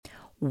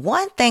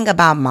One thing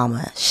about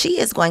mama, she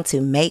is going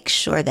to make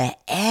sure that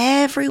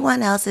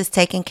everyone else is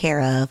taken care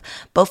of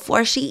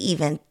before she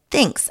even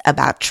thinks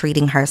about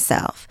treating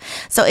herself.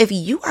 So if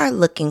you are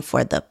looking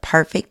for the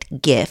perfect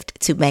gift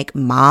to make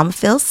mom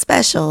feel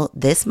special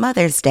this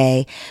Mother's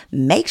Day,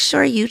 make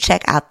sure you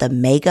check out the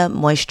Mega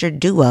Moisture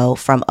Duo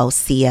from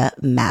Osea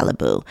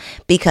Malibu,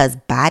 because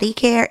body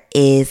care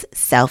is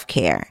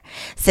self-care.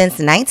 Since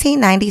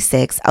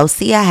 1996,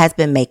 Osea has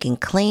been making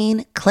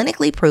clean,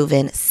 clinically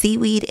proven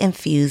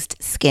seaweed-infused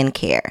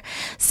skincare.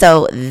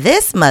 So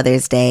this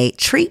Mother's Day,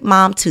 treat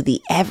mom to the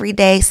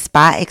everyday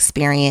spa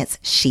experience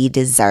she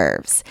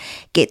deserves.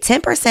 Get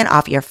 10%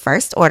 off your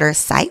first order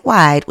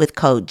site-wide with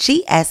code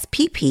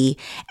GSPP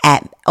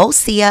at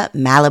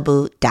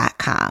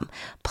OseaMalibu.com.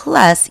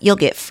 Plus, you'll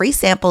get free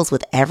samples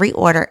with every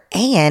order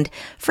and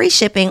free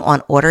shipping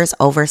on orders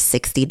over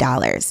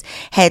 $60.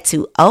 Head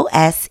to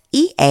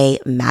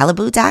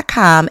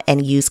OSEAMalibu.com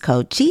and use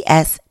code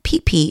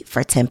GSPP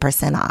for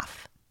 10%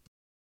 off.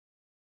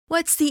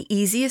 What's the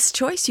easiest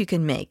choice you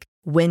can make?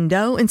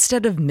 Window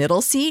instead of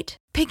middle seat?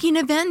 Picking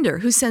a vendor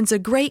who sends a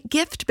great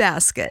gift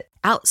basket?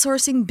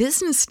 Outsourcing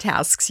business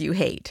tasks you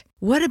hate?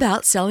 What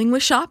about selling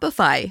with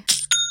Shopify?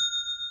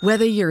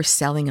 Whether you're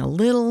selling a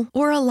little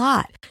or a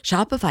lot,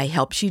 Shopify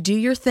helps you do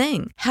your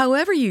thing,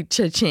 however you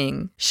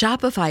cha-ching.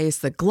 Shopify is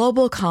the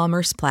global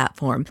commerce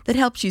platform that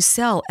helps you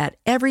sell at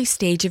every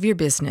stage of your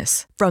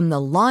business. From the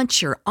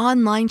launch your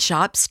online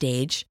shop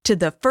stage to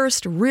the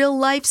first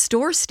real-life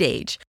store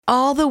stage,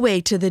 all the way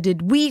to the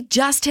did we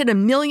just hit a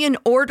million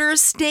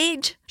orders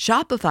stage?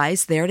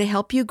 Shopify's there to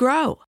help you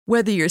grow.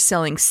 Whether you're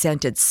selling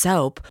scented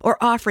soap or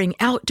offering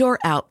outdoor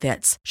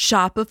outfits,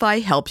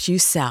 Shopify helps you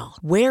sell.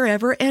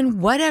 Wherever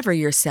and whatever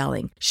you're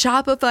selling,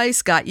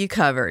 Shopify's got you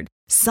covered.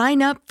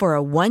 Sign up for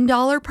a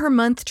 $1 per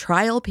month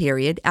trial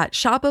period at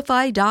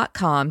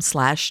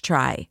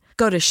shopify.com/try.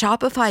 Go to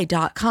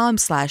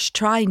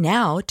shopify.com/try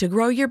now to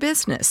grow your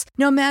business,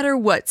 no matter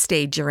what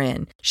stage you're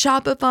in.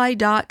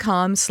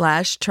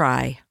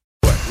 Shopify.com/try.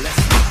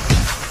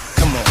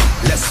 Come on,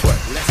 let's work.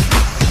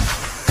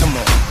 Come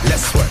on,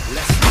 let's work.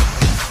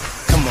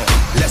 Come on,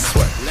 let's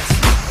work.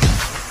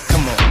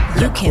 Come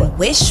on. You can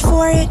wish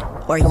for it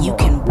or you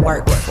can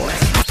work for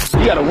it.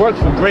 You gotta work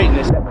for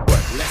greatness.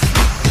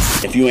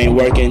 If you ain't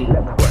working,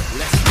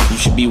 you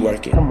should be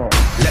working. Come on,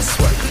 let's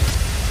work.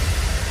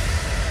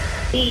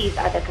 These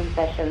are the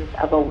confessions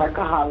of a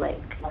workaholic.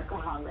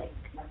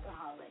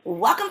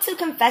 Welcome to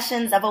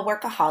Confessions of a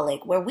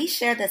Workaholic, where we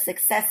share the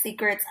success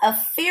secrets of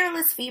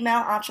fearless female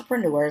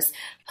entrepreneurs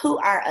who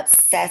are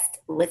obsessed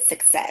with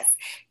success.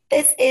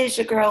 This is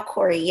your girl,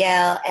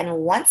 Coriel, and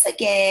once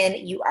again,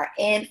 you are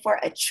in for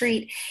a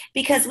treat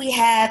because we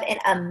have an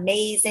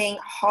amazing,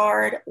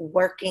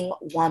 hard-working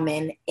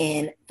woman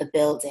in the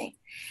building.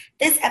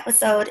 This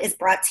episode is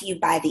brought to you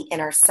by The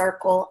Inner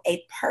Circle,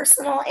 a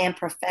personal and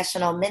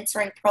professional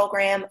mentoring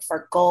program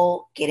for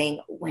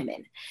goal-getting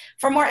women.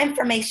 For more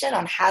information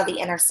on how The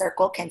Inner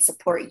Circle can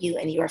support you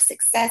in your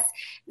success,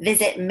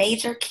 visit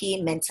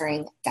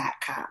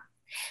MajorKeyMentoring.com.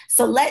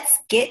 So let's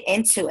get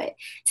into it.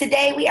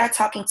 Today, we are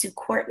talking to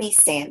Courtney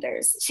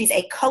Sanders. She's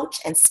a coach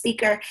and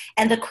speaker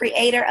and the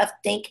creator of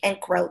Think and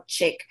Grow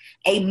Chick,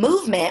 a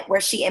movement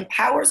where she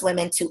empowers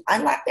women to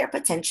unlock their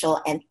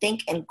potential and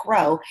think and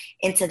grow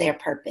into their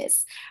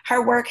purpose.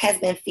 Her work has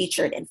been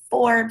featured in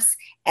Forbes,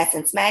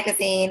 Essence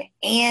Magazine,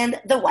 and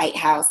the White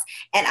House,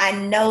 and I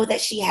know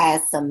that she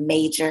has some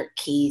major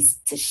keys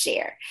to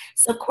share.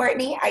 So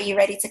Courtney, are you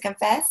ready to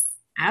confess?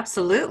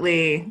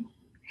 Absolutely.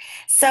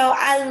 So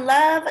I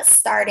love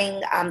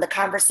starting the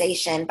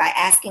conversation by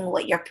asking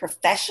what your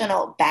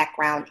professional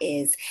background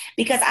is,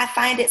 because I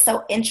find it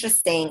so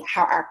interesting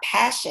how our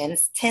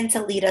passions tend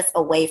to lead us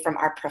away from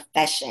our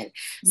profession.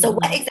 So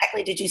what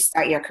exactly did you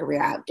start your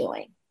career out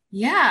doing?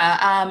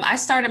 Yeah, I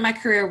started my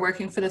career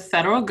working for the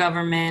federal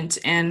government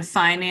in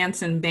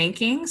finance and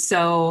banking.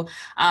 So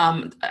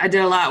I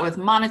did a lot with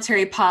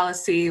monetary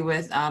policy,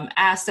 with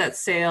asset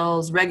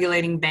sales,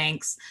 regulating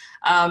banks.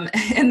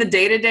 In the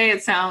day-to-day,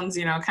 it sounds,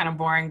 kind of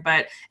boring,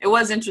 but it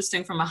was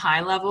interesting from a high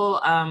level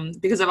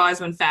because I've always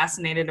been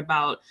fascinated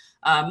about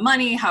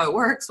money, how it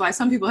works, why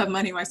some people have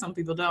money, why some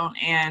people don't,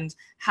 and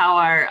how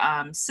our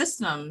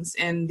systems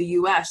in the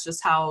U.S.,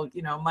 just how,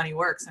 money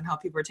works and how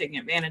people are taking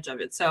advantage of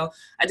it. So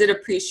I did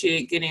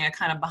appreciate getting a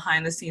kind of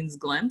behind the scenes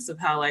glimpse of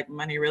how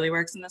money really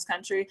works in this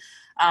country.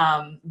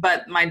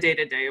 But my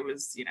day-to-day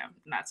was,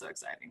 not so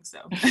exciting.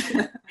 So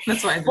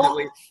that's why I didn't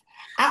leave.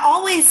 I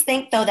always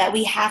think, though, that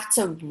we have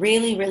to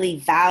really, really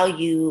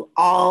value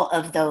all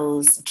of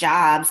those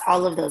jobs,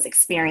 all of those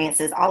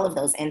experiences, all of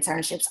those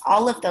internships,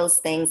 all of those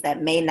things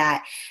that may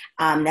not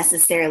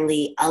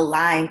necessarily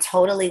align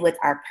totally with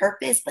our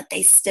purpose, but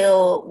they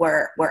still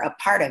were a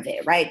part of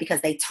it, right?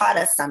 Because they taught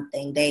us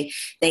something. They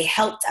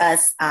helped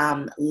us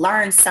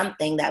learn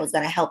something that was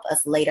going to help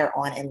us later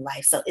on in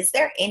life. So is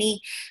there any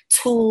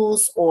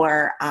tools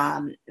or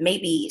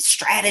maybe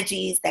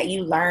strategies that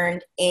you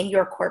learned in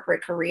your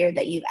corporate career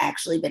that you've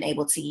actually been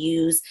able to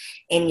use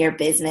in your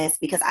business?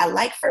 Because I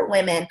like for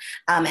women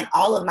and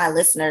all of my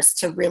listeners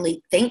to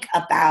really think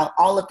about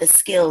all of the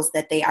skills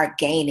that they are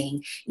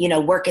gaining,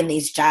 working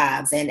these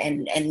jobs,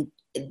 and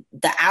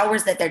the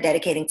hours that they're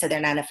dedicating to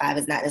their 9 to 5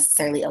 is not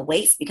necessarily a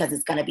waste because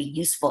it's going to be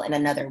useful in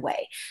another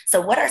way.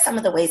 So what are some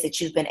of the ways that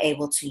you've been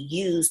able to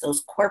use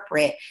those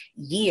corporate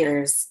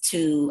years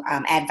to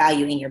add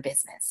value in your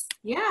business?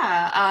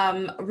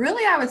 Yeah,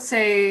 really, I would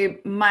say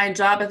my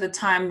job at the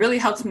time really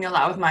helped me a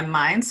lot with my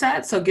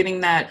mindset. So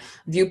getting that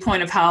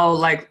viewpoint of how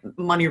like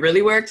money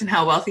really worked and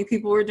how wealthy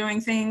people were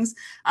doing things.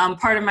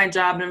 Part of my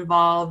job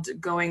involved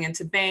going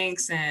into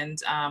banks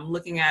and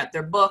looking at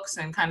their books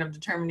and kind of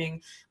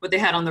determining what they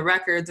had on the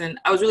records. And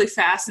I was really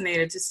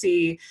fascinated to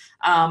see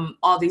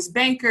all these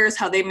bankers,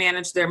 how they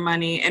manage their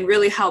money, and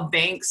really how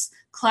banks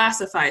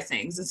classify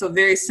things. And so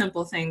very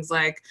simple things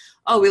like,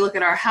 oh, we look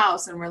at our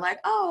house and we're like,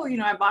 oh,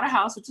 I bought a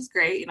house, which is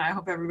great. I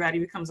hope everybody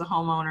becomes a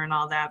homeowner and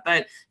all that.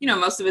 But,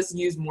 most of us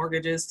use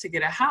mortgages to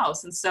get a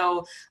house. And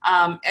so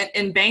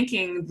in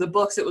banking, the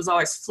books, it was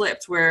always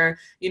flipped where,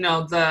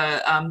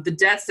 the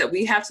debts that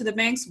we have to the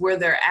banks were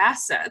their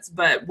assets,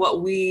 but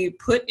what we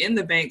put in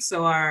the bank,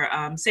 so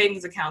our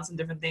savings accounts and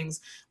different things,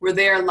 were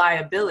their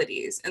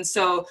liabilities. And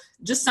so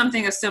just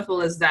something as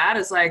simple as that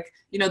is like,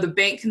 the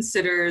bank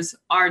considers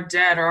our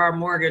debt or our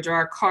mortgage or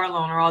our car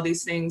loan or all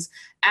these things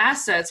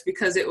assets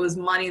because it was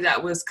money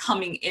that was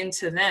coming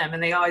into them.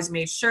 And they always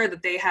made sure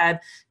that they had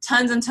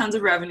tons and tons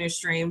of revenue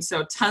streams.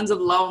 So tons of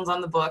loans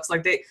on the books.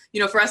 Like they,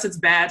 for us, it's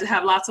bad to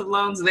have lots of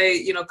loans.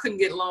 They, couldn't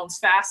get loans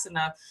fast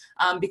enough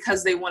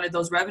because they wanted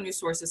those revenue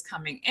sources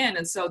coming in.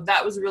 And so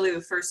that was really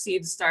the first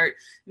seed to start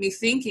me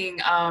thinking,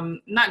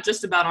 not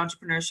just about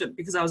entrepreneurship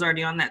because I was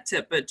already on that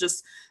tip, but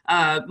just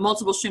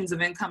multiple streams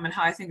of income and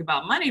how I think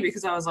about money,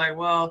 because I was like,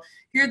 well,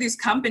 here are these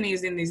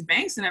companies and these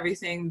banks and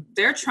everything,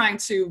 they're trying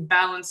to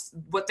balance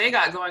what they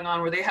got going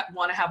on where they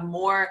want to have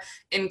more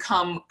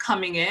income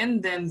coming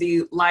in than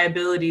the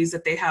liabilities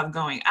that they have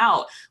going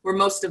out, where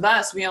most of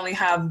us, we only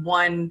have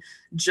one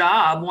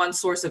job, one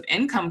source of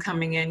income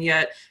coming in.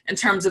 Yet in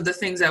terms of the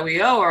things that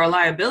we owe, our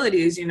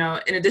liabilities, in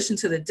addition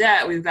to the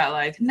debt, we've got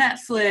like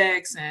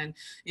Netflix and,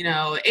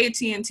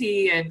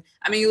 AT&T. And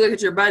I mean, you look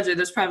at your budget,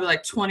 there's probably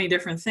like 20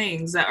 different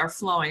things that are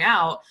flowing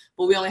out,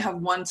 but we only have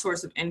one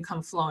source of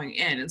income flowing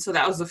in. And so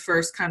that was the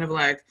first kind of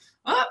like,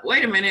 oh,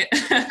 wait a minute,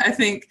 I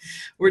think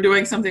we're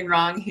doing something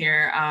wrong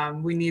here.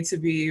 We need to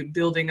be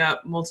building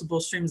up multiple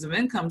streams of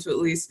income to at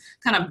least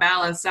kind of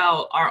balance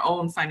out our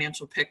own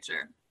financial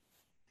picture.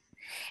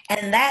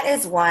 And that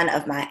is one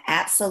of my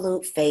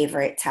absolute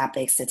favorite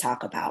topics to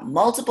talk about,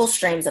 multiple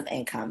streams of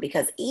income,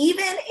 because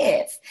even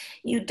if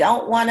you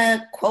don't want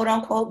to, quote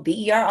unquote, be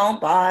your own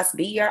boss,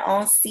 be your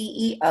own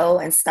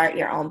CEO and start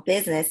your own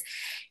business,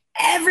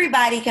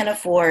 everybody can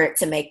afford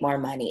to make more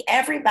money.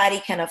 Everybody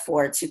can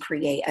afford to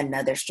create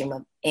another stream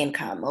of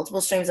income.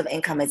 Multiple streams of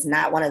income is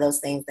not one of those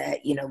things that,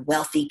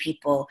 wealthy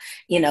people,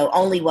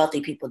 only wealthy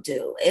people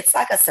do. It's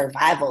like a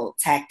survival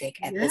tactic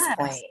at this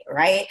point,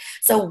 right?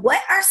 So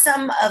what are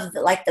some of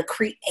the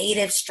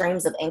creative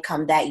streams of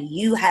income that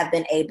you have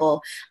been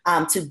able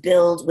to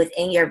build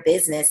within your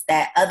business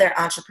that other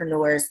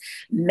entrepreneurs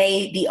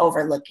may be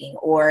overlooking?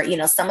 Or,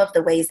 some of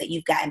the ways that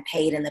you've gotten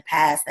paid in the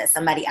past that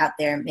somebody out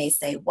there may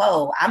say,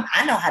 whoa,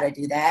 I know how to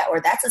do that, or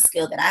that's a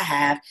skill that I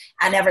have.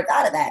 I never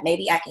thought of that.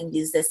 Maybe I can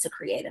use this to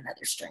create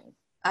another stream.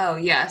 Oh,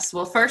 yes.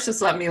 Well, first,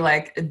 just let me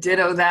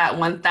ditto that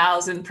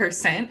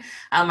 1000%.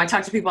 I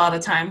talk to people all the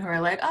time who are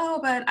like, oh,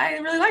 but I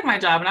really like my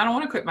job and I don't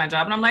want to quit my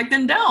job. And I'm like,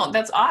 then don't.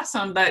 That's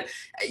awesome. But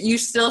you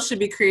still should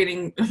be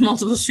creating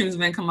multiple streams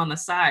of income on the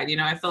side.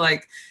 I feel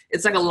like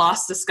it's like a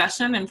lost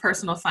discussion in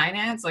personal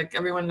finance. Like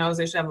everyone knows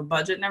they should have a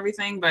budget and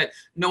everything, but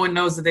no one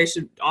knows that they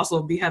should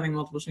also be having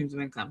multiple streams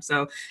of income.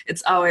 So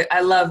it's always,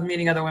 I love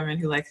meeting other women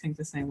who think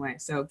the same way.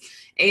 So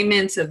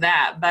amen to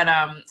that. But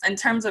in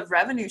terms of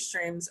revenue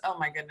streams, oh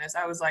my goodness,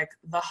 I was like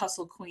the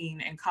hustle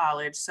queen in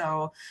college.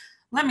 So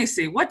let me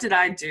see, what did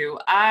I do?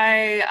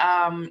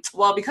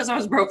 Because I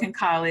was broke in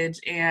college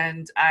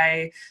and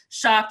I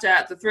shopped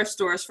at the thrift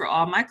stores for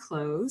all my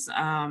clothes.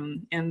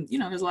 And,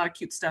 there's a lot of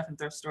cute stuff in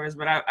thrift stores,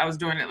 but I was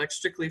doing it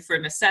strictly for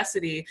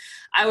necessity.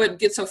 I would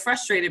get so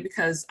frustrated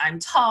because I'm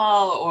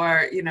tall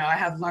or, I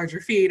have larger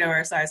feet or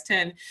a size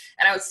 10. And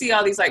I would see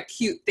all these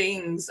cute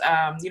things,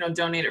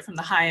 donated from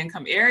the high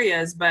income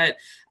areas, but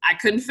I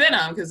couldn't fit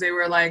them because they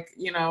were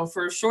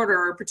for shorter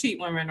or petite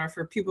women or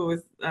for people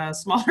with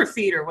smaller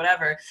feet or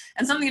whatever.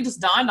 And something just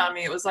dawned on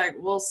me. It was like,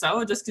 well,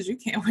 so just because you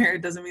can't wear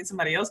it doesn't mean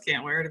somebody else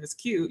can't wear it. If it's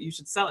cute, you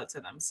should sell it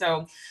to them.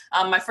 So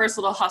my first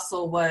little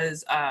hustle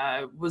was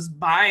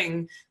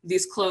buying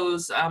these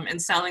clothes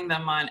and selling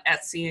them on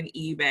Etsy and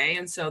eBay.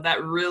 And so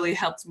that really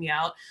helped me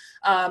out.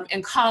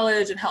 in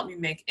college and helped me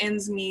make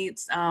ends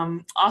meet.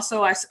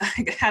 Also, I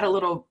had a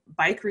little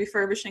bike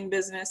refurbishing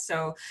business.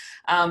 So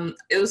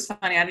it was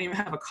funny. I didn't even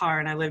have a car,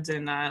 and I lived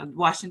in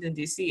Washington,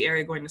 D.C.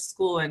 area going to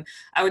school. And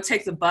I would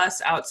take the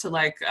bus out to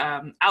like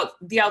out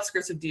the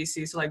outskirts of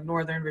D.C., so like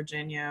Northern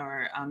Virginia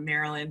or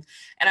Maryland.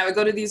 And I would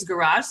go to these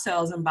garage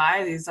sales and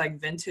buy these like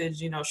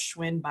vintage,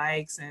 Schwinn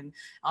bikes and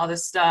all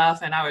this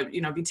stuff. And I would,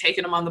 be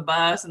taking them on the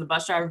bus, and the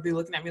bus driver would be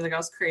looking at me like I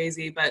was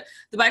crazy. But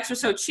the bikes were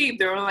so cheap.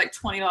 They were only like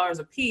 $20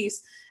 a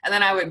piece. And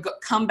then I would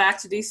come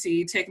back to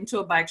DC, take them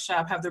to a bike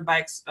shop, have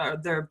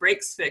their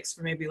brakes fixed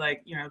for maybe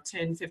like, $10,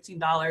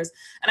 $15.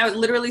 And I would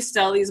literally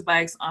sell these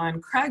bikes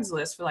on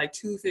Craigslist for like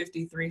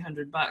 $250,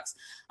 $300.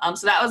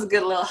 So that was a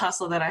good little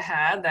hustle that I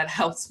had that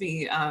helps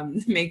me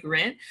make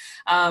rent.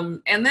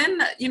 And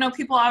then,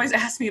 people always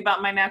ask me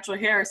about my natural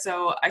hair.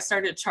 So I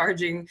started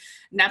charging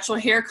natural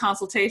hair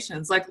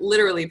consultations. Like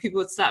literally people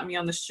would stop me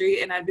on the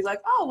street and I'd be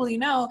like, oh,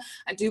 well,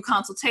 I do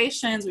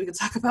consultations. We could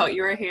talk about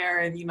your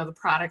hair and, the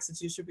products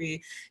that you should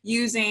be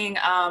using.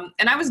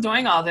 And I was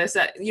doing all this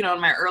at,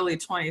 in my early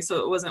 20s.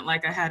 So it wasn't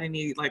like I had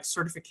any like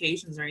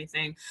certifications or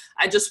anything.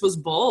 I just was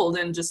bold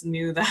and just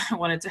knew that I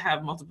wanted to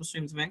have multiple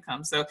streams of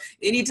income. So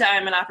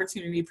anytime an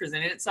opportunity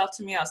presented itself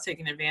to me, I was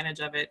taking advantage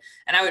of it.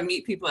 And I would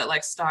meet people at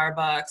like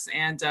Starbucks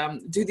and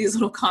do these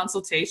little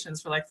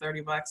consultations for like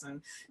 $30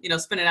 and,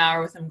 spend an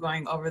hour with them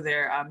going over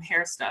their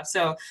hair stuff.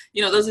 So,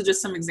 those are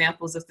just some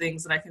examples of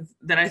things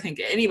that I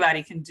think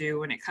anybody can do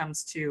when it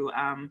comes to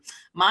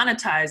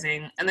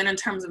monetizing. And then in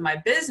terms of my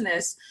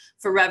business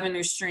for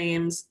revenue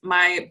streams,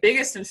 my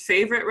biggest and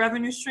favorite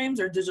revenue streams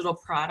are digital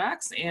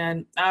products.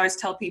 And I always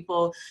tell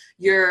people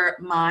your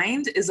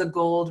mind is a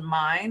gold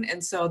mine.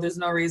 And so there's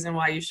no reason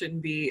why you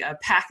shouldn't be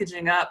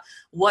packaging up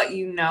what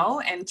you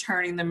know and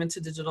turning them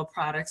into digital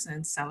products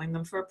and selling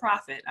them for a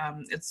profit.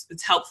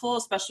 It's helpful,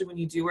 especially when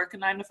you do work a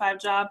 9-to-5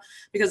 job,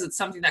 because it's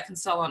something that can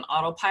sell on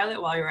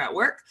autopilot while you're at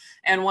work.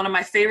 And one of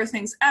my favorite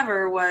things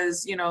ever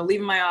was,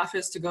 leaving my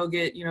office to go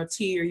get,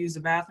 tea or use the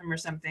bathroom or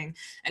something,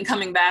 and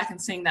coming back and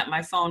seeing that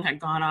my phone had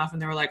gone off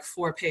and there were like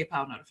 4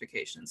 PayPal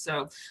notifications.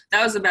 So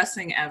that was the best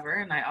thing ever.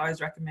 And I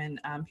always recommend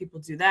people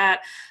do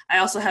that. I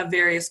also have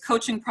various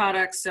coaching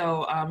products.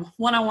 So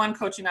one-on-one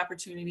coaching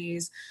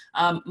opportunities,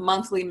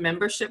 monthly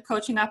membership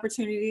coaching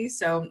opportunities.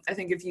 So I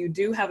think if you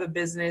do have a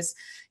business,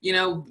 you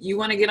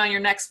want to get on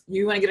your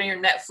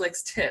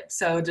Netflix tip.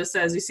 So just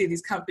as you see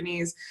these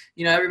companies,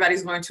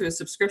 everybody's going to a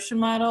subscription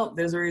model,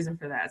 there's a reason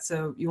for that.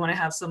 So you want to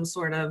have some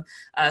sort of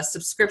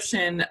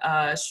subscription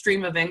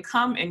stream of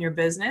income in your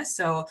business.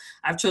 So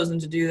I've chosen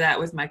to do that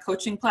with my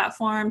coaching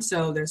platform.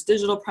 So there's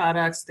digital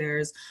products,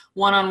 there's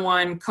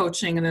one-on-one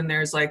coaching, and then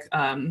there's like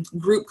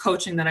group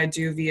coaching that I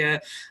do via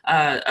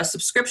a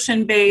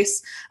subscription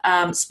base,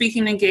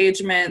 speaking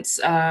engagements,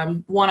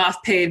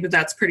 one-off paid, but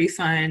that's pretty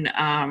fun.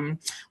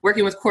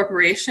 Working with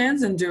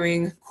corporations and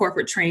doing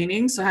corporate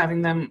training. So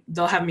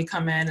they'll have me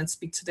come in and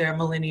speak to their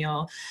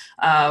millennial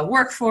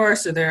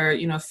workforce or their,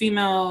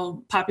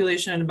 female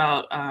population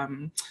about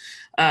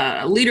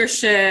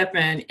leadership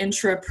and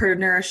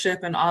intrapreneurship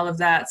and all of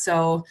that.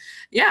 So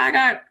yeah, I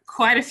got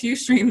quite a few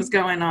streams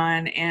going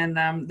on.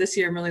 And this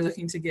year I'm really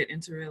looking to get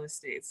into real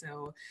estate.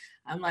 So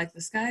I'm like,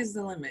 the sky's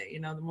the limit,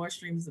 the more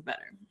streams, the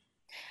better.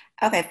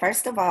 Okay,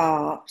 first of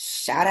all,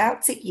 shout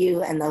out to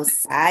you and those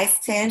size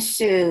 10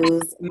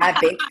 shoes, my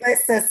Bigfoot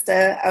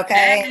sister,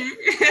 okay?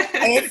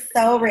 It's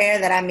so rare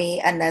that I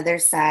meet another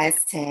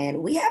size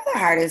 10. We have the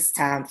hardest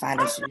time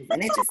finding shoes,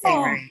 and it just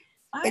ain't right.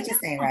 It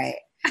just ain't right.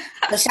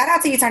 So shout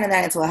out to you turning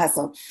that into a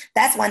hustle.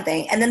 That's one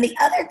thing. And then the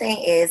other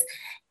thing is,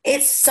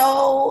 it's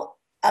so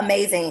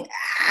amazing.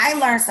 I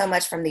learned so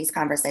much from these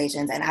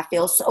conversations, and I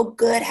feel so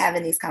good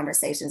having these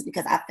conversations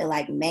because I feel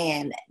like,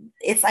 man,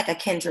 it's like a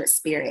kindred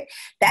spirit.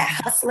 That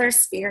hustler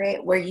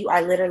spirit where you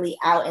are literally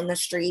out in the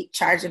street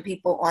charging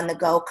people on the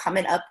go,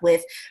 coming up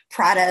with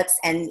products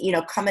and,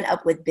 coming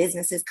up with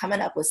businesses,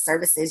 coming up with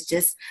services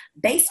just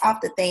based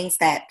off the things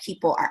that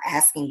people are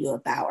asking you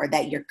about or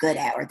that you're good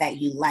at or that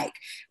you like.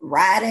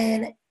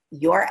 Riding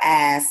your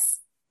ass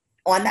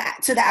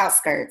to the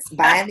outskirts,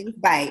 buying these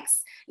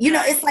bikes.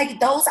 It's like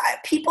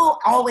people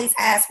always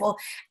ask, well,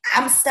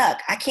 I'm stuck.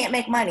 I can't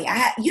make money.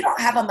 You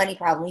don't have a money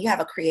problem. You have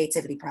a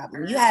creativity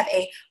problem. You have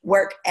a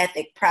work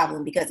ethic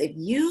problem, because if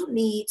you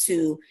need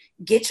to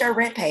get your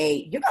rent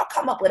paid, you're going to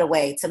come up with a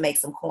way to make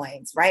some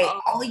coins, right?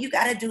 All you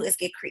got to do is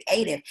get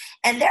creative.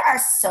 And there are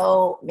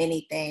so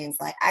many things.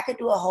 Like I could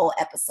do a whole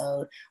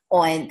episode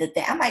on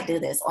I might do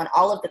this on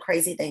all of the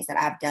crazy things that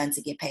I've done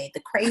to get paid,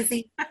 the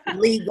crazy,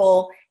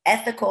 legal,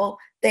 ethical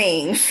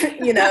things,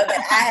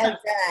 that I have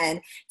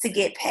done to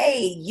get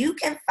paid. You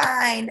can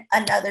find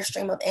another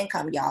stream of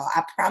income, y'all.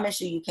 I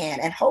promise you can.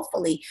 And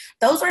hopefully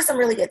those were some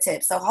really good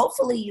tips. So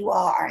hopefully you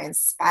all are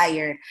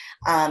inspired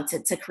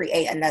to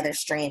create another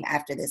stream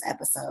after this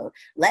episode.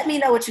 Let me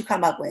know what you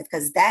come up with,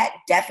 because that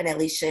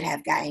definitely should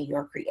have gotten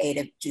your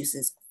creative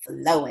juices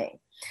flowing.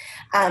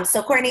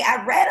 So Courtney,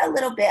 I read a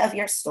little bit of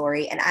your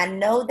story, and I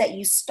know that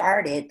you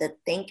started the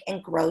Think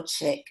and Grow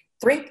Chick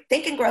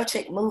Think and Grow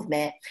Chick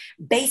movement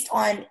based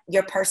on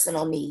your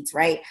personal needs,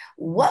 right?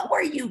 What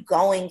were you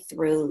going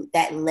through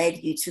that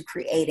led you to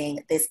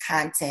creating this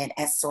content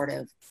as sort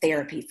of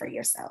therapy for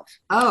yourself?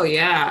 Oh,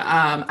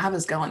 yeah. I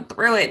was going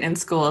through it in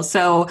school.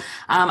 So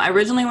I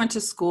originally went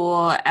to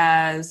school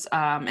as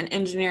an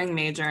engineering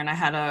major, and I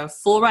had a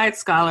full ride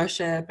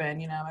scholarship.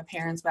 And, my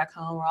parents back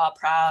home were all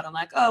proud. I'm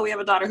like, oh, we have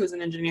a daughter who's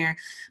an engineer.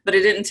 But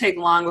it didn't take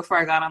long before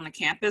I got on the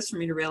campus for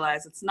me to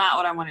realize it's not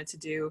what I wanted to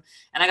do.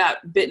 And I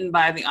got bitten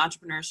by the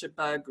entrepreneurship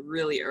bug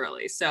really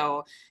early.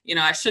 So,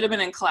 I should have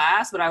been in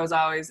class, but I was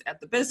always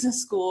at the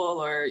business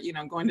school or,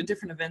 going to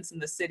different events in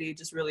the city,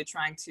 just really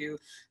trying to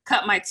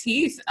cut my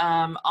teeth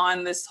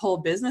on this whole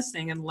business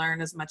thing and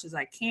learn as much as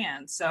I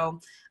can. So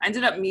I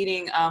ended up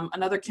meeting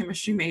another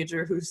chemistry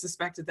major who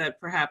suspected that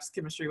perhaps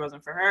chemistry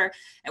wasn't for her.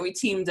 And we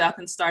teamed up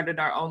and started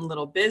our own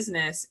little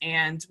business,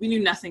 and we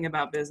knew nothing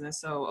about business.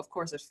 So of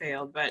course it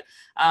failed, but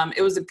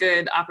it was a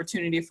good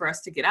opportunity for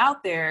us to get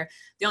out there.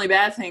 The only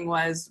bad thing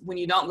was when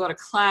you don't go to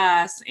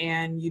class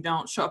and you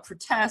don't show up for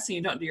tests and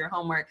you don't do your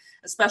homework,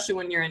 especially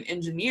when you're in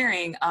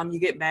engineering, you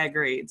get bad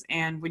grades.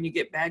 And when you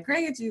get bad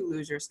grades, you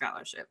lose your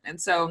scholarship. And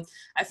so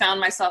I found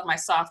myself my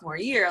sophomore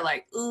year,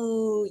 like,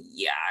 ooh,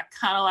 yeah, I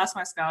kind of lost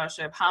my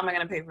scholarship. How am I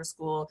going to pay for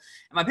school?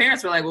 And my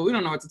parents were like, well, we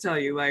don't know what to tell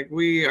you. Like,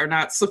 we are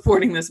not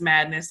supporting this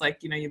madness. Like,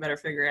 you better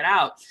figure it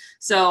out.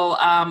 So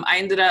I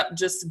ended up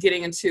just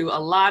getting into a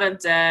lot of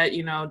debt,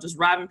 just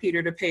robbing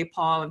Peter to pay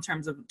Paul in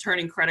terms of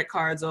turning credit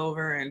cards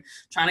over and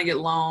trying to get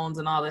loans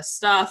and all this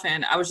stuff.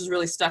 And I was just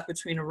really stuck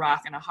between a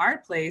rock and a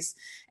hard place.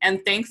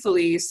 And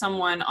thankfully,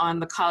 someone on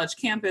the college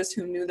campus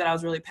who knew that I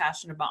was really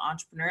passionate about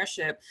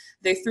entrepreneurship,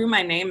 they threw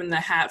my name in the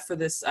hat for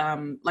this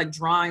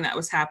drawing that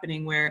was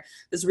happening where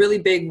this really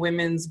big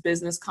women's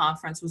business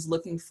conference was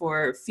looking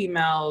for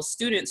female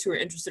students who were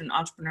interested in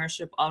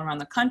entrepreneurship all around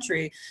the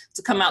country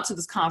to come out to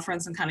this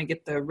conference and kind of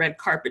get the red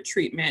carpet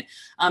treatment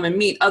and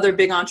meet other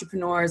big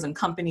entrepreneurs and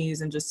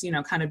companies and just,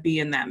 kind of be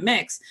in that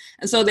mix.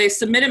 And so they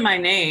submitted my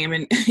name.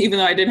 And even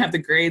though I didn't have the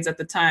grades at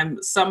the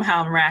time,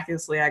 somehow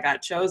miraculously I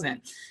got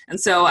chosen. And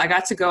so I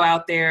got to go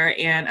out there,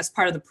 and as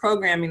part of the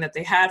programming that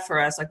they had for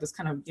us, like this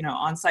kind of,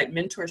 on-site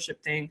mentorship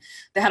thing,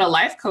 they had a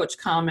life coach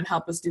come and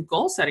help us do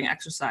goal setting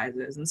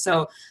exercises. And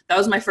so that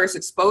was my first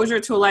exposure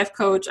to a life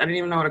coach. I didn't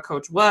even know what a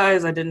coach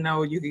was. I didn't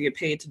know you could get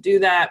paid to do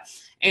that.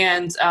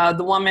 And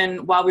the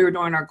woman, while we were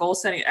doing our goal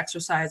setting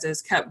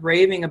exercises, kept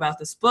raving about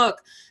this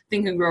book,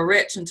 Think and Grow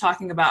Rich, and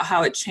talking about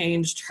how it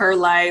changed her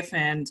life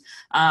and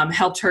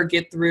helped her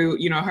get through,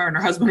 her and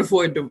her husband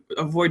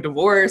avoid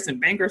divorce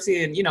and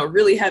bankruptcy and,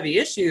 really heavy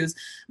issues.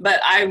 But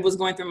I was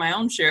going through my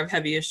own share of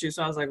heavy issues.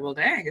 So I was like, well,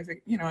 dang, if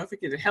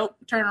it could help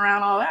turn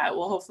around all that,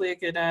 well, hopefully it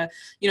could,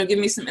 give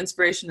me some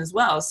inspiration as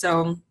well.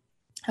 So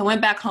I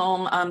went back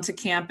home to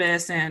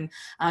campus and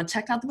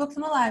checked out the book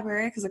from the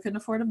library because I couldn't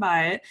afford to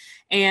buy it,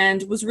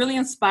 and was really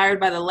inspired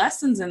by the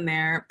lessons in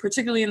there,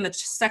 particularly in the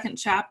second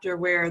chapter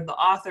where the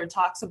author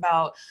talks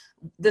about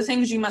the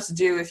things you must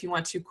do if you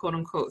want to, quote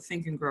unquote,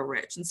 think and grow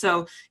rich. And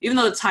so even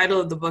though the title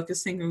of the book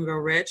is Think and Grow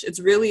Rich, it's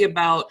really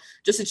about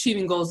just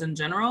achieving goals in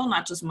general,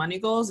 not just money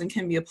goals, and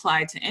can be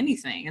applied to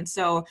anything. And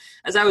so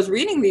as I was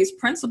reading these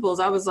principles,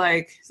 I was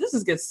like, this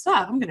is good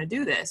stuff. I'm going to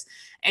do this.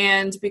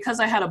 And because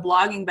I had a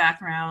blogging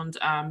background,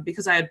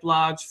 because I had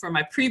blogged for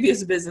my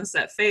previous business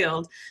that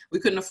failed, we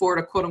couldn't afford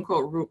a quote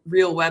unquote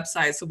real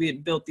website. So we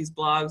had built these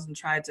blogs and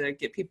tried to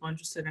get people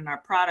interested in our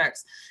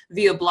products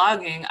via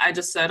blogging. I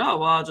just said, oh,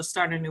 well, I'll just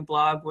start a new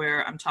blog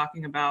where I'm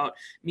talking about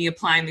me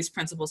applying these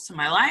principles to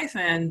my life.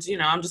 And,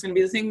 I'm just going to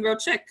be the Think and Grow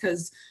chick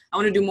because I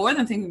want to do more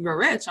than Think and Grow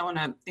Rich. I want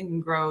to think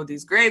and grow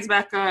these grades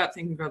back up,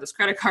 think and grow this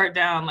credit card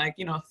down, think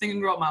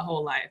and grow my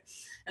whole life.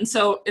 And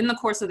so in the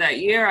course of that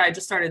year, I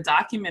just started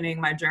documenting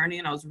my journey,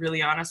 and I was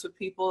really honest with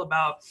people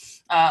about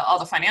all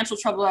the financial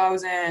trouble I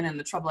was in and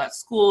the trouble at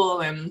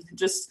school, and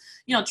just,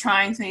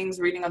 trying things,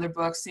 reading other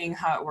books, seeing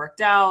how it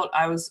worked out.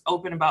 I was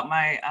open about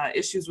my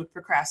issues with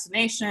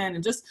procrastination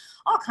and just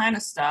all kind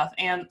of stuff.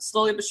 And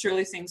slowly but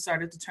surely things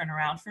started to turn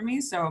around for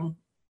me. So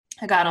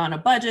I got on a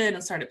budget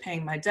and started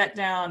paying my debt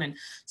down and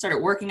started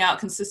working out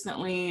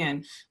consistently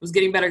and was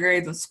getting better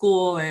grades in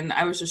school. And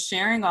I was just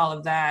sharing all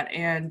of that.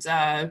 And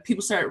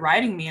people started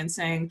writing me and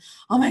saying,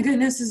 oh my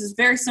goodness, this is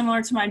very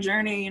similar to my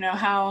journey.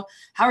 How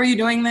are you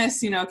doing this?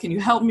 Can you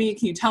help me?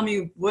 Can you tell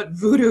me what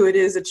voodoo it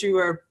is that you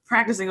are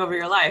practicing over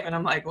your life? And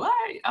I'm like, what?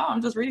 Oh,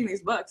 I'm just reading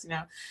these books,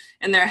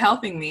 and they're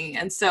helping me.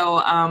 And so,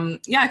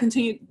 I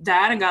continued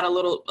that and got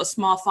a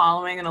small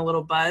following and a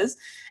little buzz.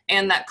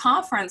 And that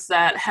conference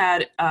that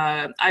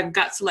I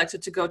got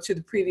selected to go to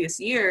the previous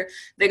year,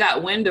 they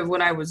got wind of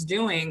what I was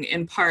doing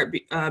in part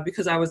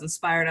because I was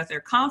inspired at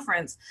their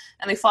conference.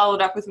 And they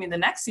followed up with me the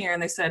next year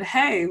and they said,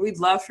 hey, we'd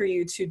love for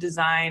you to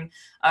design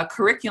a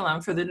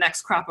curriculum for the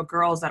next crop of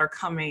girls that are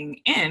coming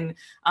in.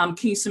 Can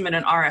you submit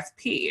an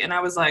RFP? And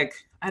I was like,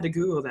 I had to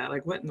Google that.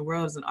 Like, what in the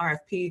world is an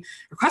RFP,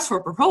 request for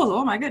a proposal?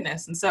 Oh my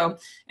goodness. And so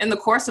in the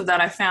course of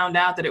that, I found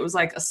out that it was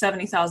like a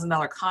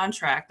 $70,000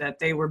 contract that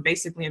they were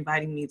basically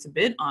inviting me to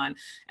bid on.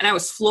 And I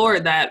was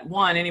floored that,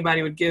 one,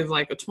 anybody would give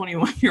like a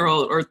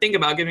 21-year-old or think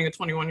about giving a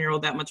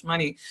 21-year-old that much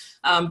money.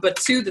 But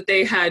two, that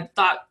they had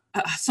thought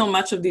so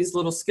much of these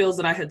little skills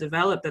that I had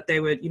developed that they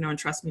would,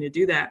 entrust me to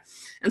do that.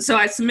 And so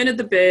I submitted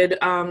the bid,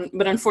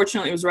 but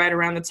unfortunately it was right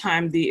around the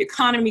time the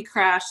economy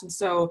crashed. And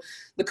so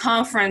the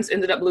conference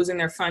ended up losing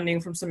their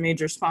funding from some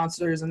major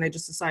sponsors, and they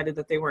just decided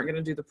that they weren't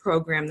going to do the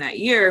program that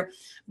year.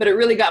 But it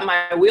really got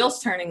my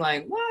wheels turning,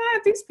 like,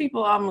 what? These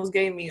people almost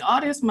gave me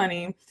all this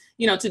money,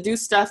 to do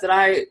stuff that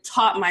I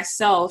taught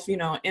myself,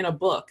 in a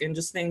book, and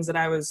just things that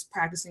I was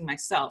practicing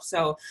myself.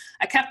 So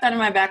I kept that in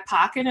my back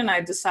pocket, and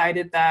I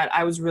decided that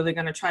I was really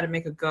going to try to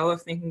make a go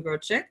of Think and Grow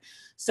Chic.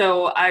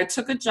 So I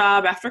took a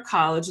job after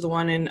college, the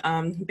one in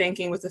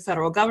banking with the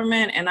federal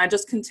government, and I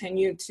just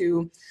continued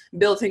to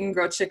build Think and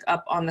Grow Chic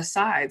up on the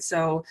side.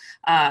 So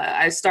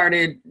I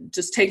started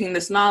just taking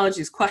this knowledge,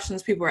 these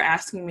questions people were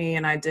asking me,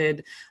 and I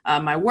did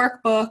my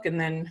workbook.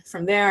 And then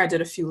from there, I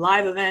did a few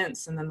live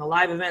events, and then the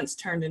live events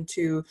turned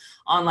into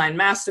online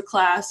master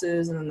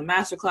classes, and then the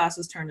master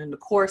classes turned into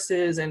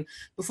courses. And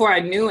before I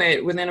knew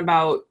it, within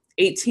about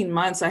 18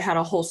 months, I had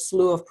a whole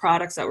slew of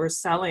products that were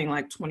selling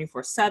like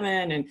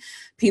 24/7, and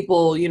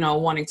people,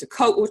 wanting to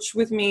coach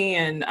with me.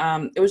 And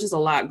it was just a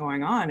lot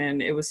going on,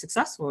 and it was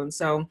successful. And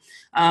so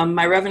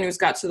my revenues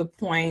got to the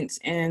point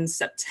in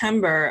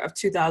July of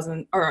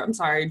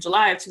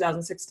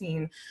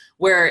 2016,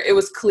 where it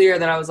was clear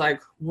that I was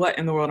like, what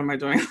in the world am I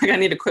doing? Like, I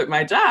need to quit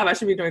my job. I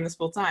should be doing this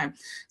full time.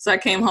 So I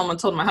came home and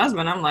told my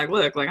husband, I'm like,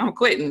 look, like, I'm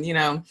quitting,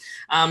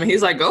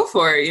 he's like, go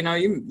for it.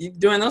 You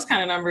doing those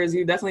kind of numbers,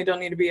 you definitely don't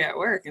need to be at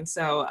work. And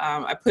so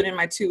I put in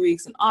my 2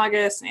 weeks in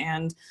August,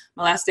 and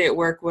my last day at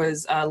work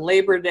was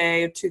Labor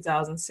Day of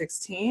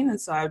 2016.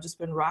 And so I've just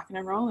been rocking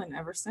and rolling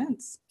ever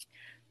since.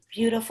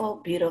 Beautiful,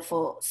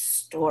 beautiful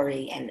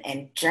story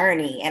and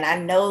journey. And I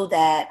know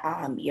that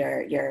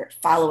your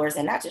followers,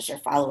 and not just your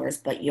followers,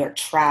 but your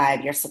tribe,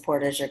 your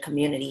supporters, your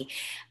community,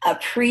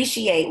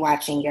 appreciate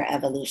watching your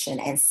evolution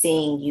and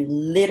seeing you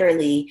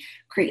literally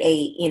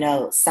create,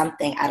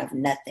 something out of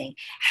nothing.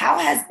 How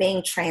has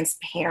being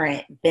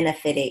transparent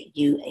benefited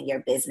you and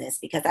your business?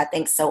 Because I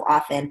think so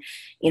often,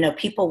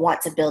 people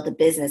want to build a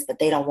business, but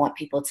they only want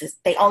people to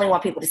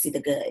see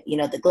the good,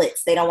 the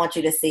glitz. They don't want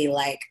you to see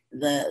like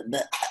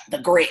the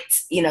grit,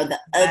 the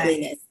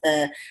ugliness,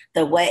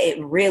 the way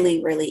it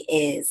really, really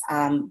is.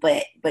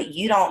 But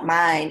you don't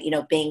mind,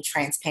 being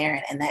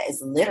transparent. And that is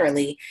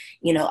literally,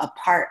 a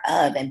part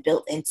of and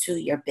built into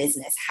your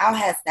business. How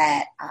has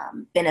that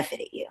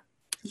benefited you?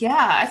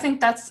 Yeah, I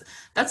think that's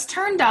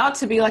turned out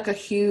to be like a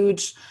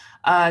huge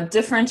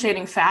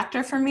differentiating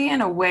factor for me,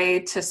 and a way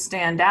to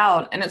stand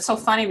out. And it's so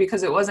funny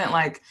because it wasn't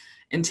like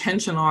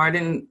intentional. I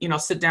didn't,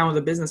 sit down with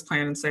a business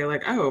plan and say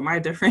like, oh, my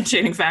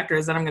differentiating factor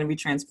is that I'm going to be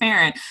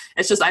transparent.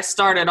 It's just, I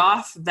started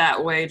off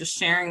that way, just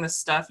sharing this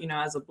stuff,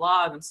 as a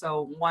blog. And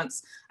so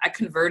once I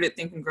converted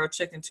Think and Grow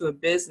Chic into a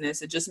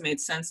business, it just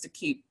made sense to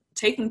keep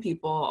taking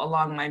people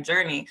along my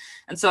journey.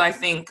 And so I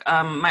think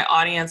my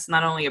audience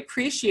not only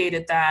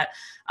appreciated that,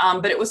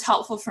 but it was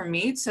helpful for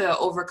me to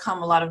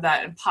overcome a lot of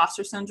that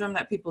imposter syndrome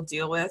that people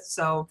deal with.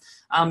 So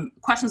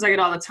questions I get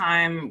all the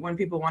time when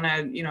people want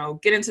to,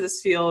 get into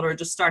this field or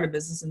just start a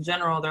business in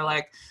general, they're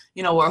like,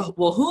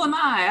 well, who am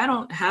I? I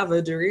don't have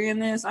a degree in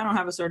this. I don't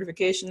have a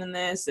certification in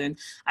this. And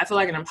I feel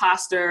like an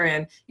imposter.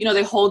 And,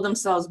 they hold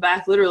themselves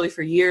back literally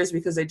for years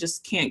because they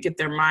just can't get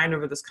their mind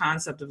over this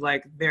concept of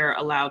like, they're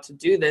allowed to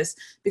do this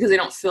because they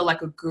don't feel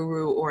like a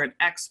guru or an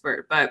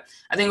expert. But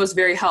I think it was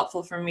very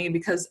helpful for me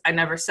because I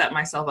never set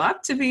myself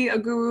up to be a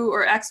guru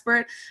or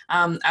expert.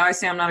 I always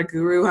say I'm not a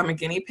guru, I'm a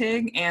guinea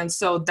pig. And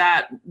so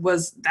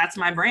that's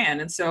my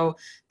brand. And so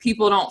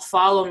people don't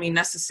follow me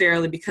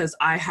necessarily because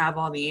I have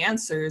all the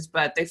answers,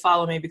 but they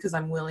follow me because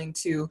I'm willing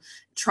to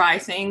try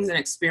things and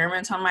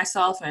experiment on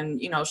myself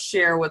and,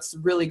 share what's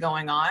really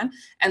going on,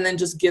 and then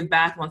just give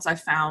back once I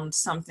found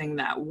something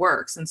that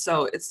works. And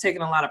so it's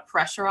taken a lot of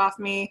pressure off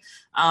me.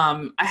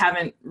 I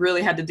haven't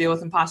really had to deal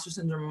with imposter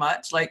syndrome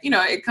much. Like,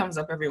 it comes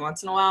up every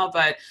once in a while,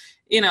 but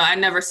I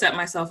never set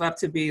myself up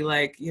to be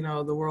like,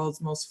 the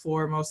world's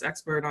most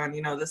expert on,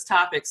 this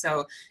topic.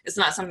 So it's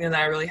not something that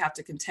I really have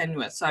to contend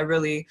with. So I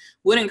really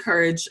would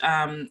encourage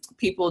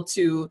people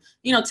to,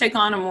 take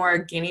on a more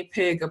guinea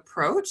pig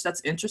approach.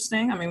 That's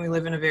interesting. I mean, we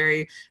live in a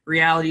very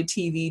reality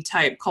TV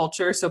type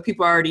culture. So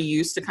people are already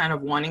used to kind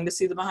of wanting to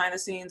see the behind the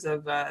scenes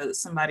of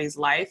somebody's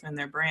life and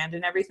their brand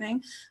and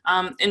everything,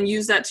 and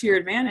use that to your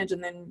advantage.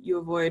 And then you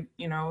avoid,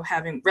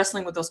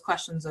 wrestling with those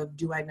questions of,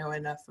 do I know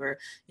enough, or,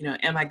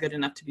 am I good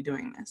enough to be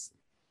doing this?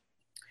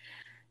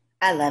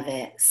 I love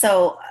it.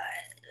 So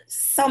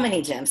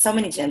many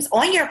gems.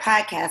 On your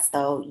podcast,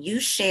 though, you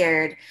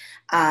shared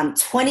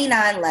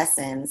 29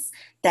 lessons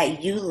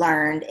that you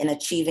learned in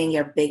achieving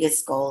your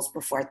biggest goals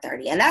before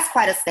 30. And that's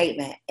quite a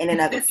statement in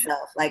and of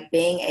itself, like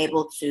being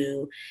able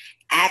to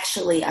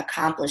actually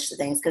accomplish the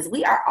things, because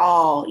we are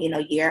all,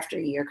 year after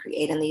year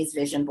creating these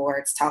vision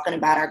boards, talking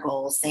about our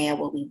goals, saying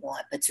what we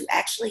want, but to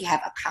actually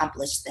have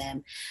accomplished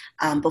them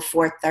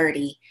before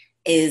 30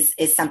 is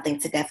something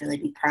to definitely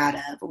be proud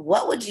of.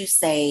 What would you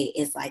say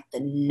is like the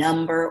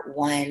number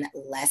one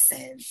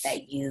lesson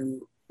that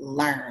you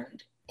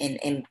learned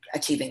in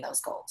achieving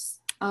those goals?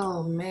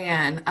 Oh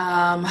man,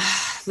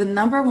 the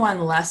number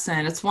one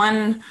lesson, it's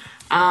one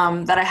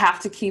that I have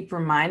to keep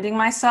reminding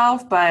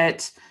myself,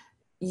 but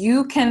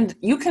you can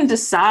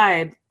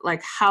decide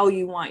like how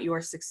you want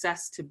your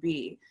success to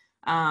be.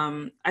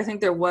 I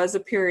think there was a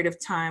period of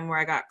time where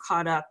I got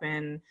caught up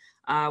in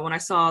when I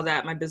saw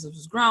that my business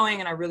was growing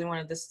and I really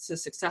wanted this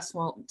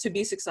to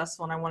be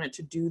successful, and I wanted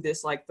to do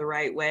this like the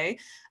right way.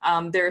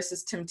 There's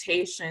this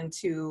temptation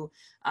to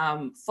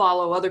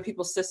follow other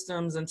people's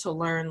systems and to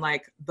learn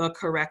like the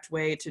correct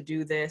way to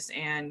do this.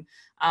 And,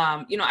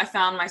 I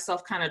found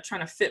myself kind of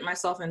trying to fit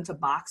myself into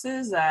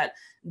boxes that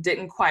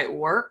didn't quite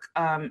work.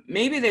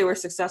 Maybe they were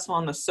successful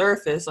on the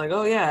surface, like,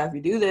 oh yeah, if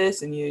you do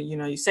this and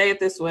you say it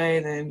this way,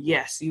 then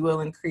yes, you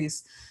will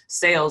increase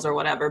sales or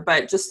whatever.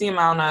 But just the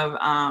amount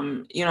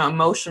of,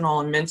 emotional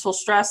and mental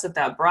stress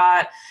that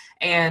brought,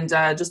 and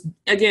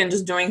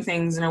just doing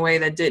things in a way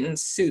that didn't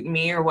suit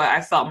me or what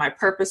I felt my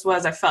purpose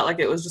was. I felt like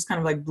it was just kind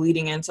of like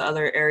bleeding into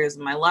other areas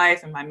of my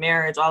life and my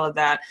marriage, all of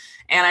that.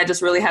 And I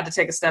just really had to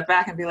take a step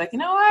back and be like, you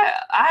know what,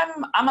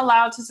 I'm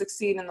allowed to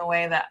succeed in the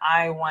way that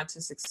I want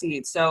to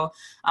succeed. So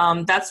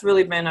that's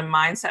really been a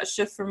mindset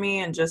shift for me,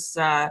 and just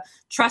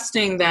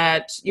trusting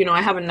that,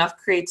 I have enough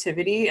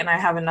creativity and I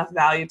have enough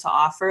value to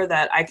offer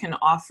that I can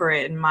offer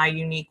it in my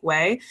unique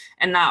way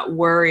and not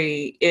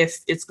worry if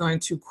it's going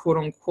to quote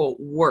unquote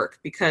work,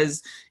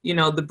 because,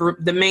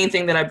 the main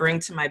thing that I bring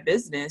to my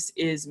business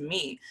is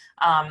me.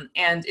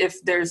 And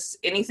if there's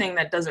anything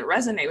that doesn't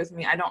resonate with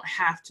me, I don't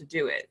have to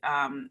do it.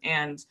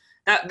 And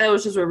that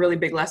was just a really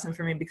big lesson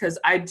for me, because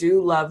I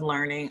do love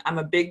learning. I'm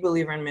a big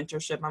believer in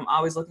mentorship. I'm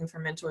always looking for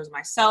mentors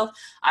myself.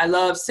 I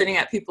love sitting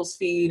at people's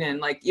feet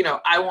and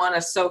I want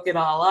to soak it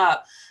all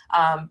up.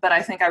 But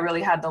I think I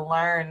really had to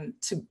learn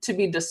to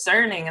be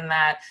discerning in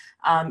that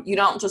you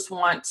don't just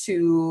want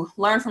to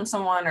learn from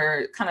someone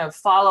or kind of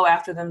follow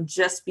after them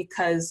just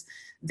because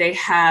they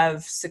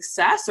have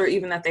success or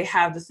even that they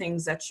have the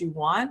things that you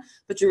want,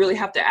 but you really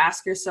have to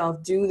ask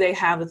yourself, do they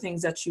have the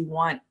things that you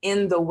want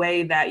in the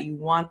way that you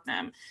want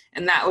them?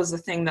 And that was the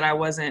thing that I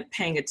wasn't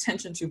paying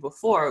attention to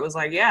before. It was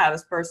like, yeah,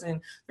 this person,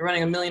 they're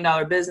running $1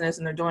 million business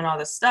and they're doing all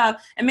this stuff,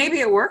 and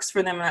maybe it works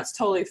for them and that's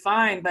totally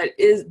fine, but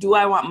do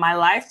I want my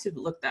life to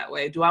look that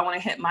way? Do I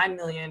want to hit my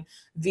million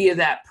via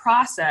that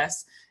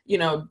process?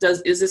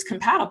 Is this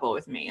compatible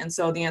with me? And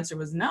so the answer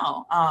was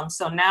no.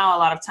 So now a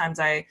lot of times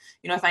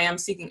if I am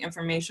seeking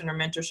information or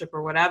mentorship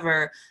or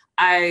whatever,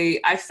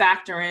 I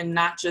factor in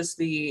not just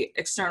the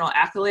external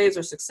accolades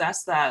or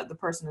success that the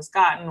person has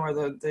gotten or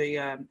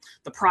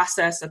the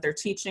process that they're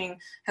teaching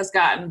has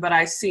gotten, but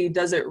I see,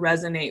 does it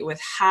resonate with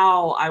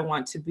how I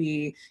want to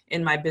be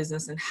in my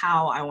business and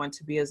how I want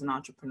to be as an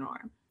entrepreneur?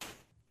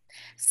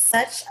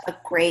 Such a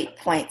great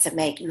point to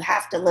make. You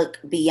have to look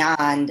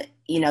beyond,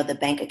 the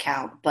bank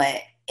account,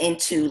 but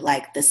into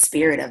like the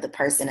spirit of the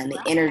person and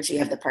the energy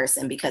of the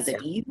person. Because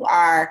if you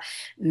are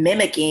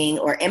mimicking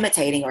or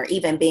imitating or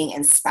even being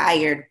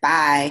inspired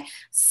by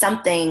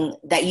something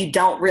that you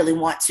don't really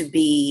want to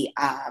be,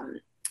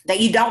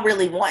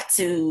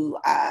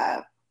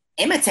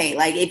 imitate,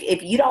 like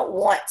if you don't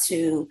want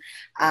to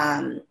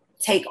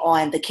take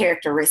on the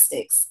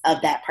characteristics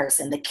of that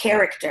person, the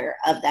character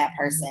of that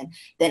person,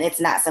 then it's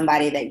not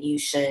somebody that you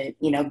should,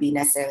 be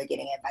necessarily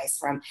getting advice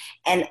from.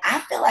 And I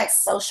feel like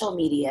social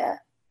media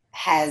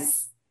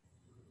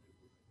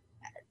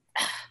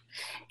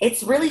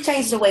it's really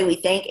changed the way we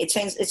think.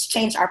 It's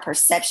changed our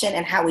perception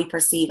and how we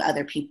perceive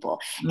other people.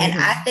 Mm-hmm. And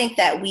I think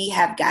that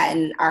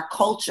our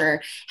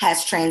culture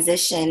has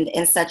transitioned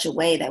in such a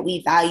way that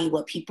we value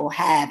what people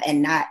have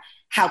and not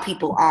how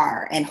people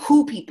are and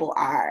who people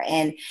are.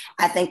 And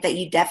I think that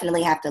you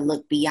definitely have to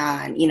look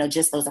beyond,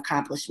 just those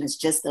accomplishments,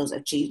 just those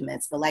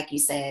achievements. But like you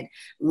said,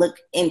 look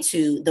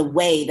into the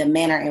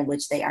manner in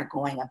which they are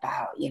going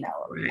about,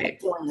 right,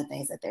 doing the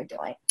things that they're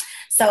doing.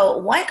 So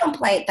one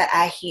complaint that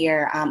I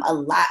hear a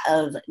lot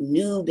of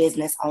new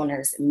business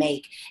owners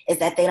make is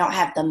that they don't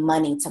have the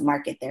money to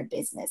market their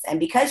business. And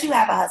because you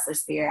have a hustler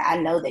spirit, I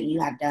know that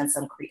you have done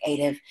some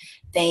creative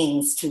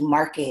things to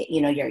market,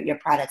 your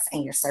products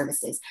and your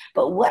services.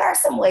 But what are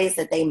some ways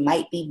that they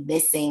might be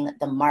missing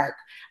the mark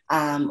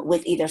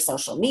with either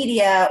social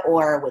media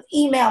or with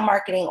email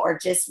marketing or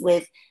just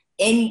with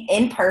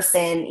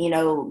in-person,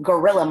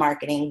 guerrilla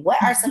marketing?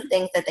 What are some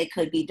things that they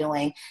could be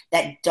doing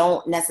that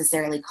don't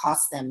necessarily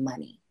cost them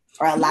money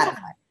or a lot of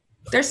money?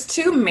 There's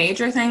two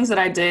major things that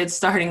I did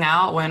starting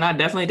out when I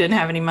definitely didn't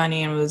have any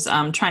money and was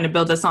trying to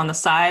build this on the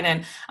side.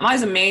 And I'm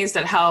always amazed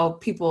at how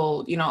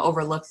people,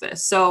 overlook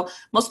this. So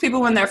most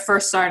people, when they're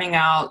first starting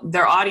out,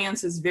 their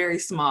audience is very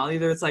small.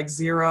 Either it's like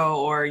 0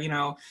 or,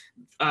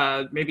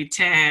 maybe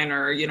 10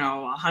 or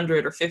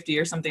 100 or 50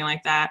 or something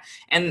like that,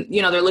 and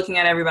they're looking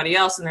at everybody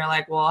else and they're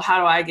like, well, how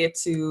do I get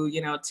to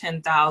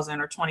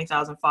 10,000 or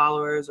 20,000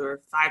 followers or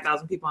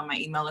 5,000 people on my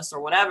email list or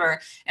whatever,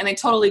 and they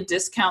totally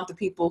discount the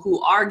people who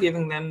are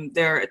giving them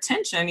their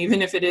attention,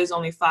 even if it is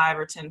only 5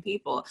 or 10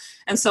 people.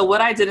 And so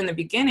what I did in the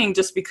beginning,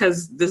 just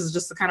because this is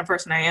just the kind of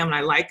person I am and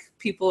I like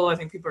people, I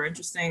think people are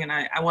interesting, and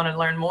I want to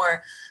learn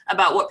more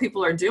about what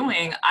people are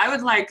doing, I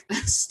would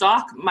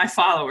stalk my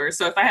followers.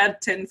 So if I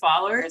had 10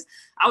 followers,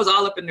 I was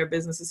all up in their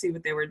business to see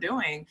what they were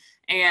doing.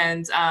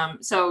 And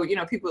so,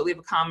 people would leave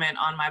a comment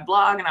on my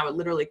blog and I would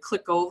literally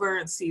click over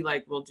and see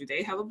well, do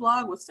they have a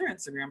blog? What's their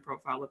Instagram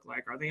profile look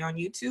like? Are they on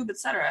YouTube,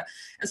 etc.?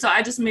 And so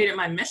I just made it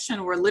my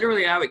mission where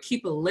literally I would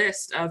keep a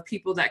list of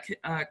people that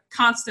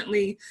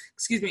constantly,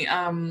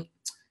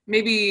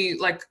 maybe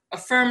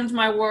affirmed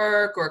my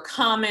work or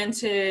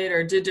commented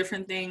or did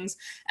different things.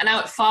 And I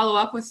would follow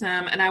up with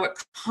them and I would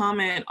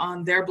comment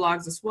on their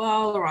blogs as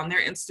well, or on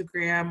their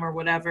Instagram or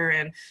whatever.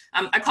 And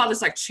I call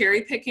this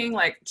cherry picking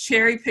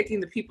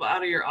the people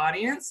out of your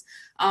audience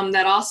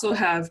that also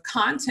have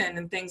content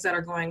and things that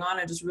are going on,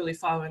 and just really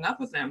following up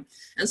with them.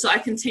 And so I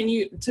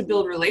continued to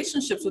build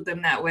relationships with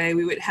them that way.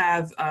 We would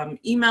have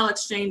email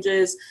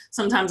exchanges.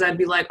 Sometimes I'd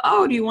be like,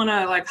 oh, do you want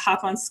to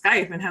hop on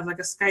Skype and have a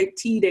Skype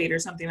tea date or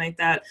something like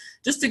that,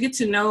 just to get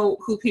to know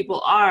who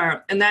people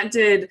are. And that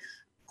did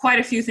quite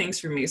a few things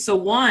for me. So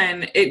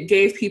one, it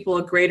gave people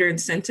a greater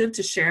incentive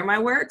to share my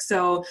work.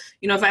 So,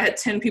 if I had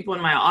 10 people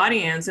in my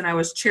audience and I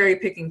was cherry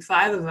picking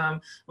 5 of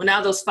them, well,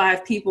 now those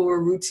 5 people were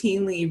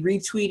routinely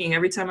retweeting.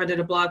 Every time I did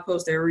a blog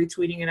post, they were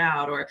retweeting it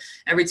out. Or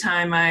every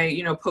time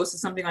I, posted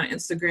something on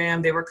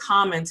Instagram, they were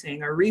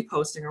commenting or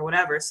reposting or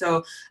whatever.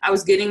 So I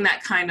was getting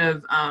that kind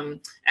of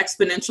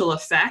exponential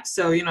effect.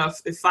 So,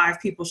 if 5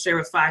 people share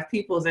with 5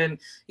 people, then,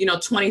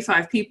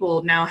 25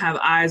 people now have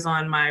eyes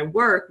on my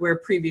work where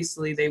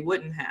previously they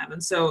wouldn't have.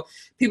 And so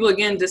people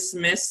again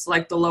dismiss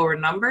the lower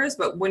numbers,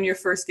 but when you're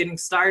first getting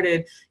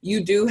started,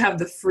 you do have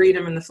the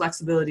freedom and the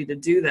flexibility to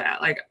do that.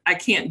 I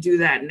can't do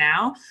that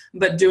now,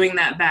 but doing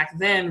that back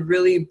then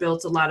really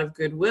built a lot of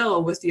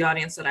goodwill with the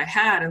audience that I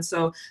had. And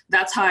so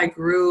that's how I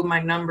grew my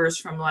numbers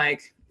from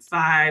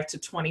 5 to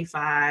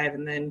 25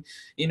 and then,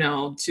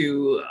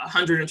 to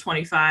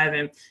 125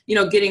 and,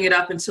 getting it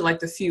up into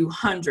the few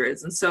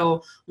hundreds. And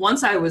so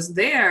once I was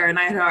there and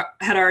I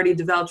had already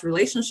developed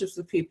relationships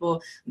with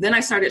people, then I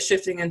started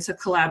shifting into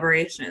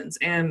collaborations,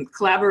 and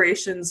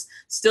collaborations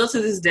still to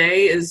this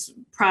day is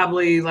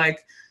probably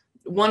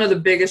one of the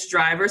biggest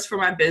drivers for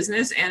my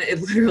business, and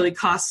it literally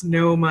costs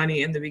no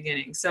money in the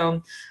beginning.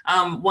 So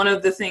one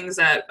of the things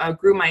that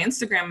grew my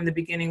Instagram in the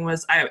beginning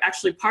was I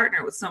actually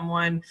partnered with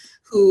someone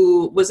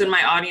who was in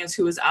my audience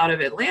who was out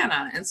of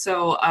Atlanta. And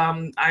so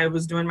I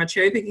was doing my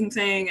cherry picking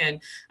thing and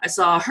I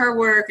saw her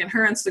work and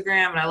her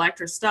Instagram and I liked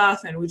her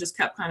stuff. And we just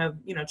kept kind of,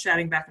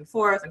 chatting back and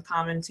forth and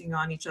commenting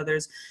on each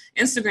other's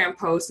Instagram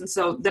posts. And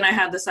so then I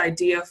had this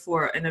idea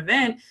for an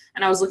event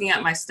and I was looking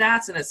at my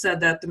stats and it said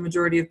that the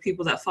majority of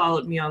people that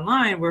followed me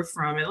online were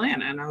from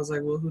Atlanta. And I was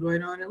like, well, who do I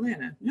know in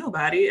Atlanta?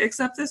 Nobody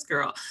except this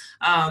girl.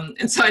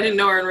 And so I didn't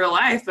know her in real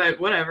life,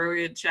 but whatever,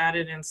 we had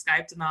chatted and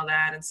Skyped and all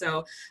that. And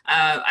so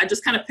I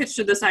just kind of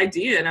pitched this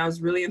idea and I was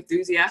really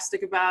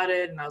enthusiastic about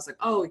it. And I was like,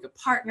 oh, we could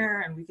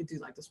partner and we could do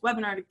this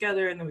webinar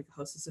together and then we could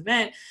host this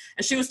event.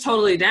 And she was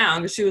totally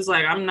down because she was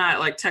like, I'm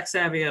not tech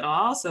savvy at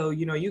all. So,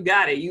 you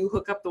got it. You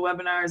hook up the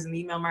webinars and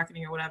email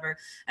marketing or whatever,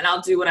 and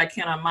I'll do what I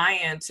can on my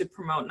end to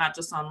promote not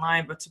just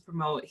online, but to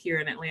promote here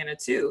in Atlanta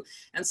too.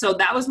 And so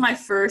that was my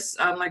first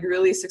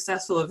really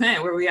successful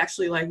event where we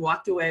actually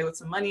walked away with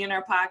some money in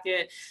our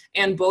pocket,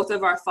 and both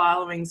of our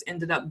followings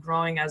ended up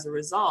growing as a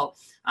result.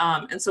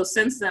 And so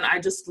since then, I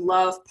just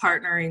love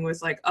partnering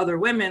with other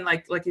women,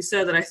 like you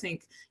said, that I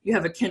think you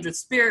have a kindred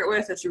spirit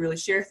with, that you really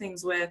share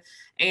things with.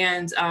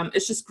 And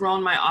it's just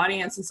grown my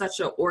audience in such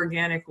an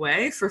organic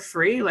way for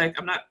free.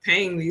 I'm not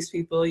paying these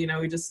people,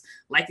 we just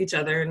like each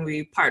other and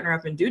we partner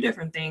up and do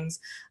different things.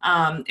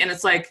 And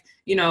it's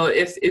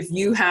if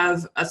you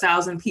have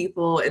 1,000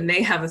 people and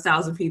they have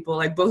 1,000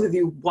 people, both of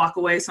you walk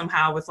away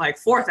somehow with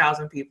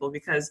 4,000 people,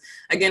 because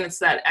again, it's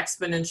that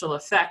exponential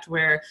effect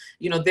where,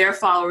 their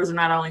followers are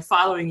not only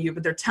following you,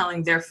 but they're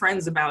telling their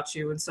friends about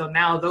you. And so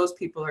now those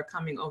people are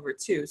coming over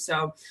too.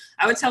 So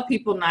I would tell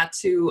people not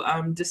to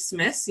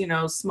dismiss,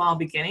 small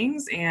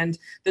beginnings. And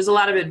there's a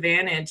lot of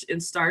advantage in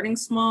starting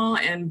small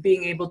and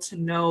being able to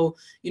know,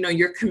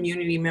 your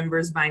community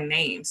members by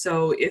name.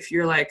 So if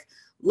you're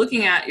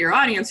looking at your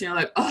audience and you're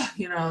like, oh,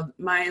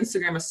 my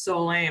Instagram is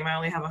so lame, I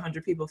only have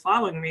 100 people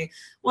following me.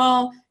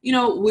 Well,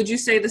 would you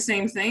say the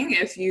same thing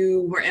if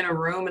you were in a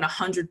room and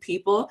 100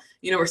 people,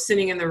 were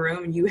sitting in the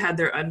room and you had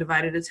their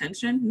undivided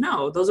attention?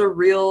 No, those are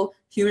real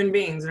human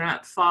beings. They're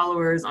not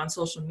followers on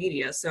social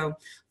media. So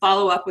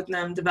follow up with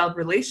them, develop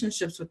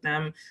relationships with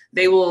them.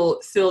 They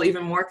will feel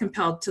even more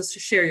compelled to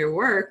share your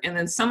work. And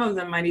then some of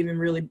them might even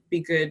really be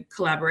good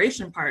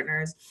collaboration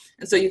partners.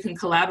 And so you can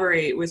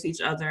collaborate with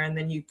each other, and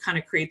then you kind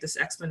of create this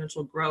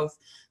exponential growth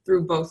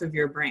through both of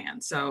your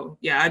brands. So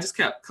yeah, I just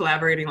kept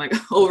collaborating like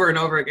over and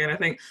over again. I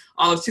think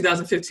all of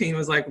 2015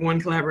 was like one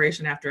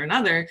collaboration after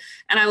another.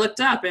 And I looked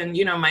up and,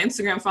 you know, my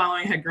Instagram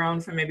following had grown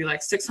from maybe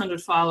like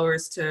 600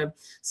 followers to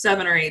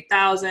 7,000 or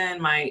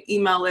 8,000. My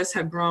email list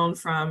had grown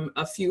from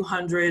a few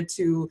hundred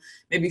to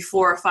maybe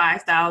 4,000 or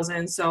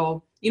 5,000.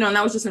 So, you know, and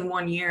that was just in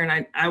 1 year.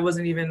 And I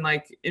wasn't even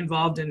like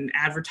involved in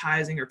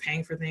advertising or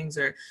paying for things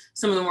or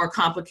some of the more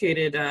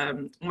complicated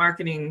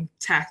marketing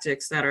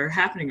tactics that are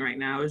happening right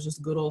now. It was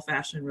just good old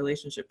fashioned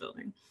relationship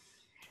building.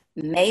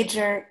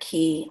 Major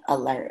key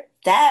alert.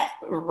 That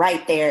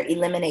right there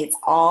eliminates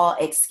all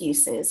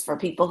excuses for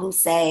people who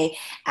say,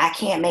 I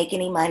can't make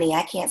any money.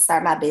 I can't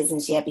start my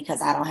business yet because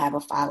I don't have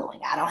a following.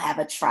 I don't have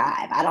a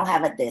tribe. I don't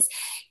have a this.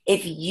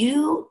 If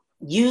you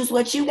use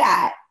what you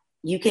got,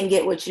 you can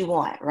get what you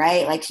want,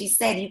 right? Like she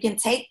said, you can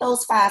take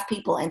those 5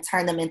 people and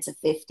turn them into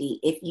 50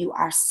 if you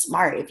are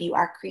smart, if you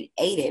are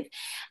creative,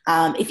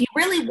 if you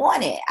really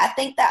want it. I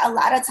think that a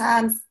lot of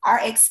times our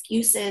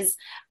excuses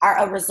are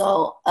a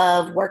result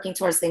of working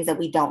towards things that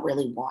we don't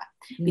really want.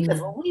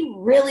 Because when we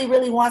really,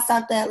 really want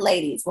something,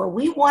 ladies, when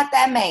we want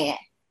that man,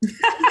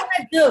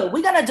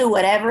 we're gonna do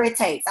whatever it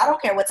takes. I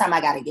don't care what time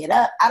I gotta get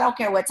up. I don't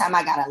care what time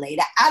I gotta lay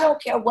down. I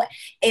don't care what,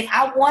 if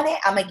I want it,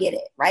 I'm gonna get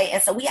it, right?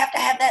 And so we have to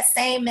have that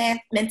same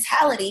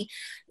mentality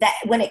that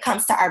when it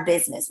comes to our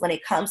business, when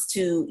it comes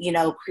to, you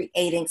know,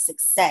 creating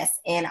success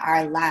in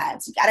our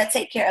lives, you gotta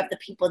take care of the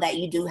people that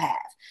you do have.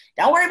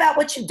 Don't worry about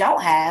what you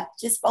don't have.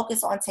 Just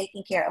focus on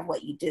taking care of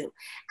what you do.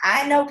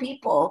 I know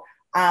people,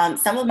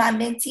 some of my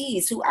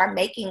mentees who are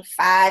making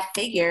 5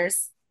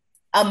 figures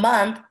a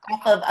month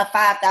off of a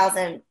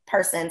 5,000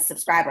 person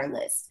subscriber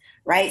list,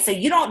 right? So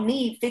you don't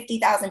need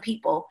 50,000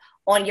 people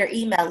on your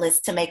email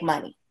list to make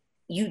money.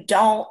 You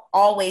don't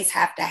always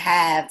have to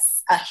have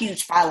a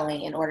huge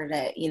following in order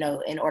to, you know,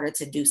 in order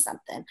to do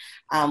something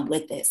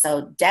with it.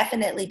 So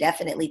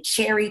definitely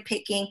cherry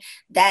picking.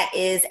 That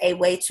is a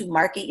way to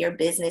market your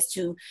business,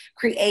 to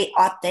create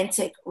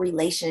authentic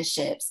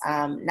relationships,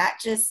 not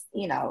just,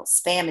 you know,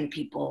 spamming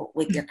people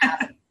with your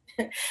comments.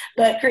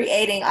 But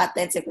creating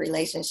authentic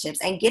relationships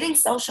and getting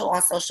social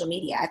on social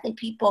media. I think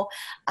people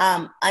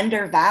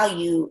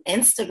undervalue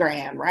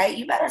Instagram, right?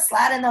 You better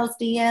slide in those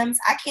DMs.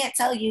 I can't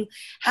tell you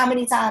how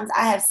many times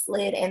I have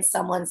slid in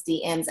someone's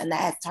DMs and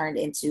that has turned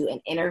into an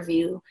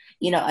interview,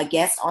 you know, a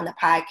guest on the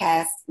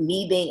podcast,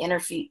 me being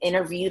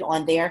interviewed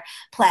on their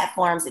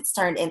platforms. It's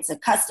turned into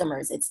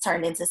customers. It's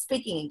turned into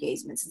speaking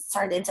engagements. It's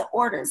turned into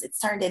orders. It's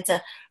turned into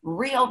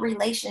real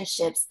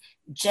relationships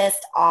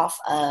just off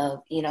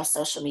of, you know,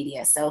 social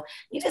media. So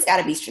you just got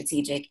to be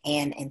strategic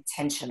and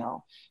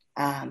intentional.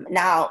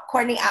 Now,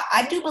 Courtney,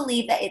 I do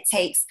believe that it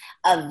takes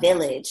a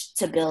village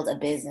to build a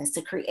business,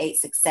 to create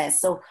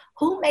success. So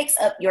who makes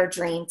up your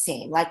dream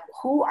team? Like,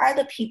 who are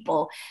the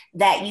people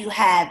that you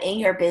have in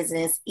your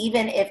business,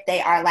 even if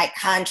they are like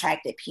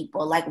contracted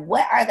people? Like,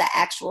 what are the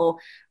actual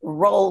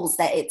roles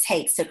that it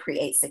takes to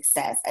create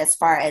success as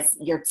far as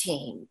your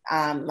team?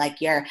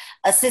 Like your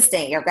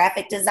assistant, your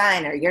graphic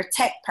designer, your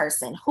tech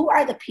person. Who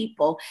are the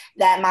people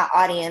that my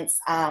audience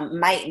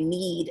might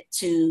need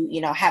to,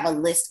 you know, have a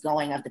list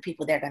going of the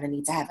people they're going to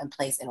need to have in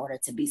place in order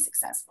to be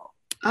successful?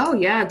 Oh,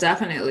 yeah,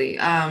 definitely.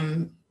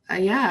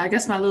 Yeah, I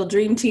guess my little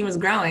dream team is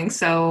growing.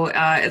 So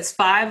it's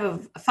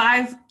 5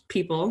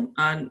 people,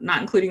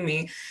 not including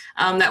me,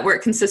 that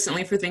work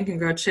consistently for Think and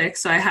Grow Chick.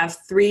 So I have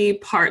 3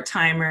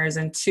 part-timers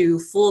and 2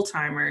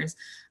 full-timers.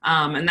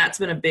 And that's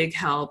been a big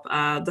help.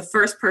 The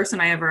first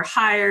person I ever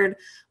hired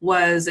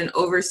was an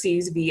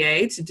overseas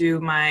VA to do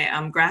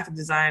my graphic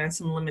design and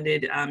some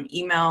limited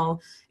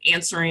email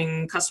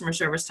answering customer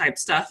service type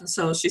stuff. And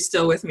so she's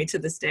still with me to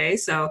this day.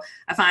 So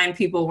I find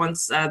people,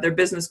 once their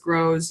business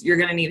grows, you're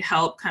going to need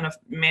help kind of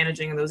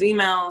managing those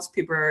emails.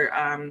 People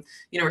are,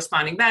 you know,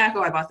 responding back,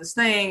 oh, I bought this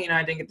thing, you know,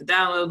 I didn't get the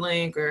download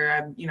link,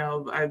 or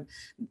I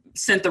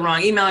sent the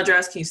wrong email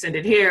address. Can you send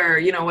it here? Or,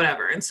 you know,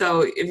 whatever. And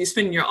so if you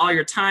spend all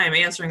your time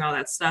answering all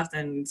that stuff,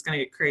 then it's going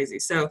to get crazy.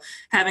 So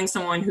having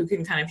someone who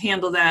can kind of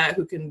handle that,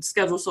 who can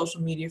schedule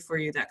social media for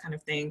you, that kind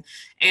of thing.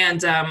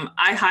 And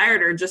I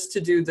hired her just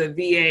to do the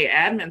VA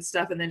admin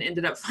stuff, and then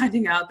ended up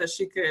finding out that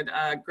she could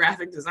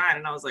graphic design.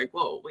 And I was like,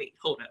 whoa, wait,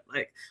 hold up.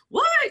 Like,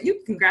 what? You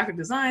can graphic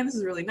design? This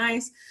is really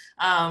nice.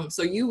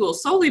 So you will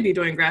solely be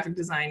doing graphic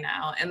design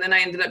now. And then I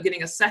ended up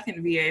getting a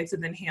second VA to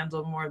then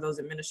handle more of those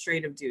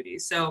administrative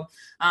duties. So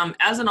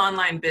as an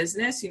online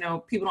business, you know,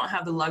 people don't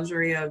have the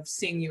luxury of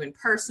seeing you in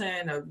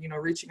person, of, you know,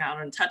 reaching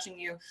out and touching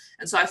you.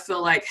 And so I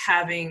feel like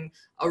having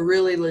a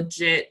really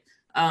legit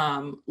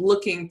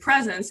looking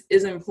presence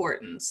is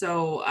important.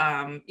 So,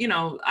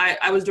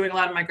 I was doing a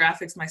lot of my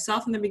graphics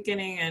myself in the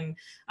beginning, and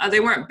they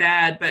weren't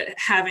bad, but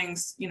having,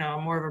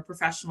 more of a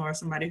professional or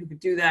somebody who could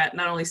do that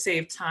not only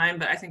saved time,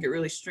 but I think it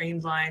really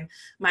streamlined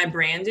my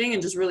branding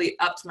and just really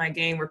upped my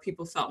game, where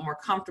people felt more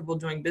comfortable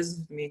doing business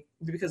with me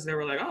because they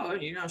were like, oh,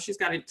 she's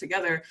got it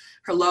together.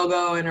 Her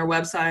logo and her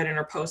website and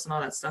her posts and all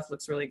that stuff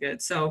looks really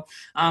good. So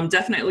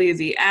definitely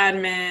the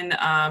admin.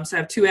 So I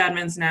have 2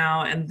 admins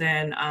now, and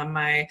then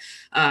my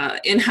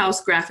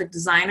in-house graphic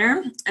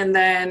designer. And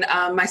then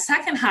my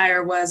second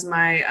hire was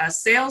my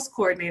sales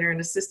coordinator and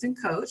assistant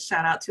coach.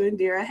 Shout out to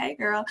Indira. Hey,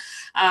 girl.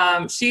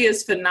 She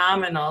is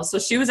phenomenal. So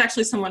she was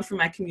actually someone from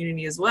my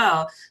community as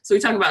well. So we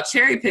talk about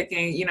cherry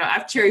picking.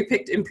 I've cherry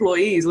picked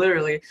employees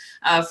literally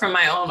from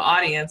my own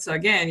audience. So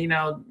again,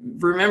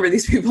 remember,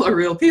 these people are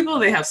real people.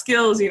 They have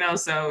skills,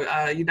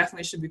 so you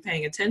definitely should be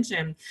paying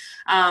attention.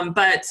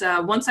 But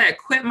once I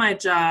quit my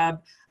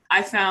job,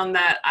 I found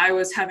that I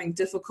was having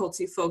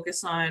difficulty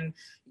focus on,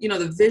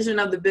 the vision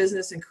of the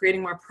business and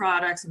creating more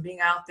products and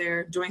being out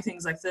there doing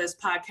things like this,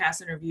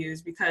 podcast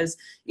interviews, because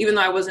even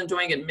though I wasn't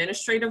doing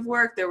administrative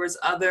work, there was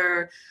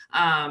other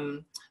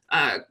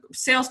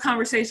sales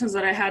conversations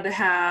that I had to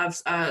have,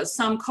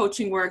 some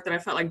coaching work that I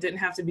felt like didn't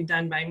have to be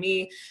done by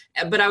me,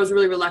 but I was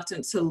really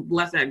reluctant to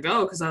let that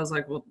go, because I was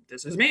like, well,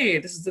 this is me.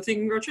 This is the Think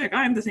and Grow Chick.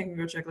 I'm the Think and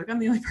Grow Chick. Like, I'm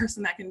the only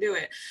person that can do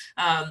it.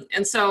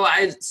 And so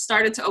I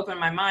started to open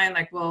my mind,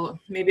 like, well,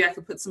 maybe I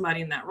could put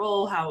somebody in that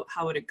role. How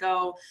would it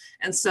go?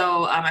 And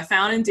so I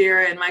found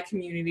Indira in my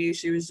community.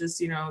 She was just,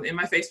 in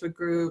my Facebook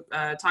group,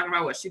 talking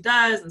about what she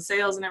does and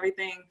sales and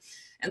everything.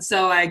 And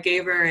so I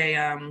gave her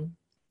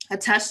a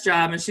test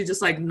job, and she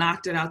just like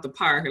knocked it out the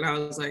park. And I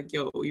was like,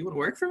 yo, you want to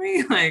work for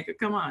me? Like,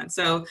 come on.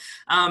 So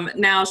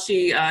now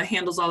she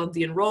handles all of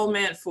the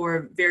enrollment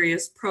for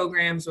various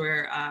programs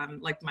where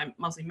like my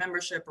monthly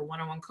membership or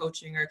one-on-one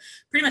coaching, or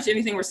pretty much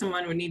anything where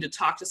someone would need to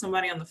talk to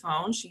somebody on the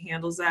phone. She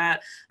handles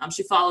that.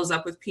 She follows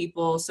up with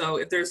people. So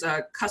if there's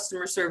a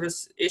customer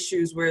service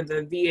issues where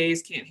the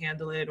VAs can't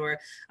handle it, or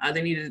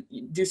they need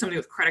to do something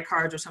with credit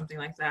cards or something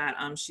like that,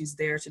 she's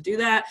there to do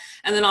that.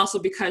 And then also,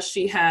 because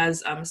she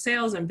has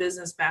sales and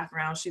business background,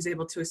 she's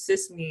able to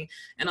assist me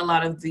in a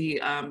lot of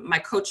the my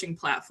coaching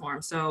platform.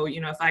 So,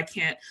 if I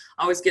can't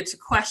always get to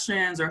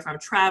questions, or if I'm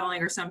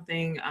traveling or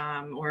something,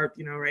 or,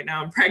 right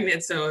now I'm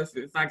pregnant, so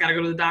if I got to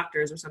go to the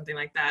doctors or something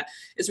like that,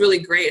 it's really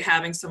great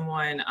having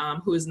someone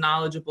who is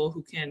knowledgeable,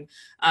 who can,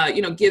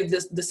 give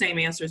the same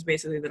answers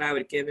basically that I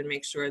would give, and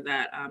make sure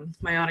that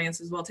my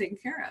audience is well taken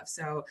care of.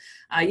 So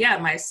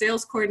my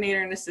sales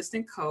coordinator and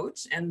assistant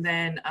coach. And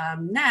then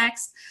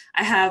next,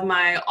 I have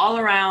my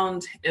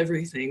all-around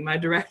everything, my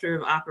director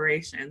of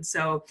operations.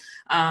 So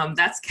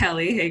that's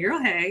Kelly. Hey,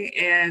 girl. Hey.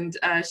 And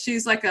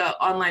she's like an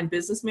online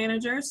business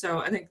manager. So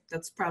I think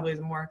that's probably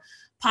the more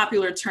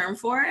popular term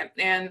for it.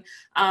 And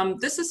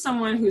this is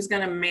someone who's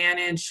going to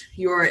manage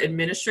your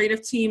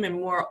administrative team and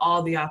more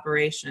all the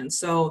operations.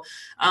 So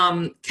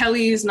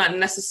Kelly's not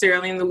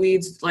necessarily in the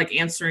weeds, like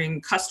answering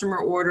customer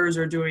orders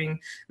or doing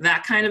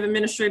that kind of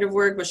administrative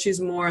work, but she's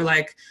more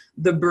like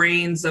the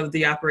brains of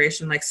the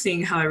operation, like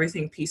seeing how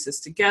everything pieces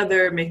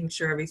together, making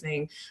sure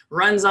everything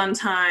runs on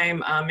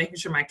time, making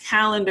sure my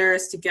calendar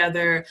is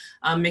together,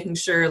 making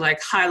sure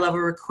like high level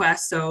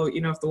requests. So,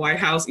 if the White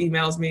House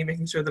emails me,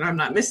 making sure that I'm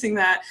not missing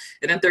that,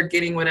 and that they're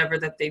getting whatever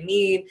that they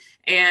need.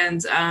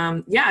 And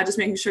just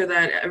making sure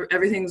that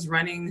everything's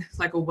running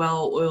like a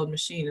well-oiled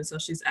machine. And so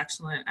she's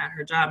excellent at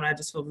her job. And I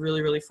just feel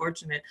really, really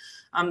fortunate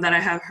that I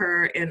have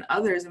her and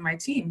others in my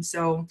team.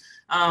 So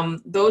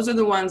those are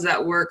the ones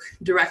that work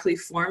directly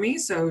for me.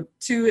 So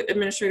 2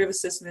 administrative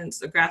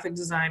assistants, a graphic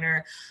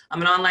designer,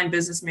 an online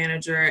business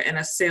manager, and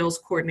a sales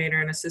coordinator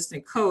and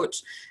assistant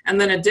coach. And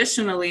then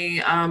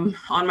additionally, on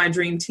my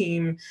dream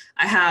team,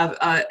 I have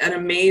an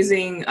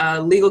amazing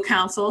legal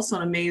counsel, so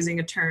an amazing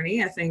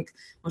attorney. I think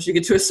once you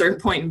get to a certain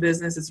point in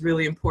business, it's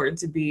really important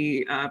to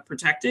be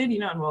protected,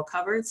 and well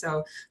covered.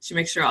 So she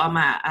makes sure all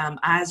my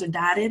I's are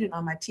dotted and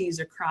all my T's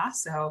are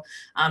crossed. So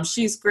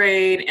she's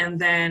great. And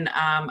then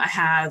I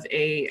have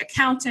a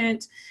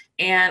accountant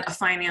and a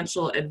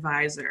financial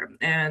advisor.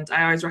 And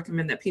I always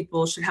recommend that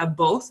people should have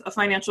both a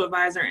financial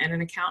advisor and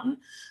an accountant.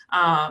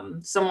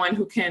 Someone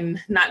who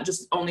can not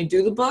just only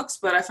do the books,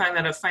 but I find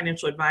that a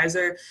financial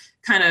advisor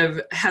kind of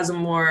has a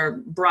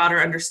more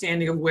broader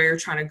understanding of where you're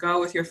trying to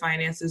go with your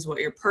finances, what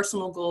your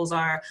personal goals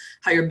are,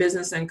 how your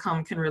business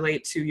income can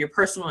relate to your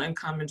personal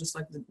income, and just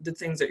like the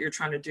things that you're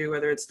trying to do,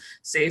 whether it's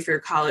say for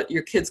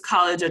your kids'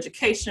 college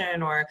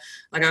education, or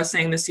like I was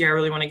saying this year, I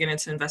really want to get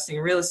into investing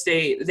in real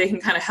estate. They can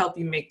kind of help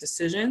you make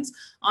decisions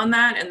on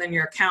that. And then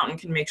your accountant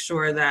can make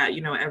sure that,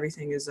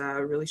 everything is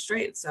really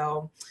straight.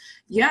 So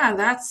yeah,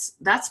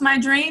 that's my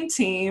dream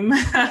team.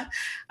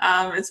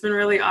 It's been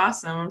really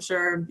awesome. I'm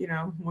sure,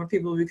 more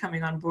people will be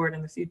coming on board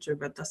in the future,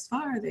 but thus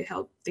far they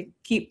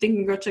keep Think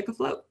and Grow Chick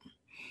afloat.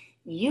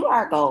 You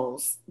are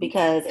goals,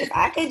 because if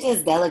I could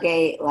just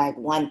delegate like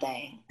one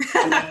thing,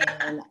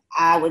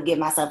 I would give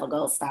myself a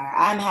gold star.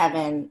 I'm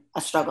having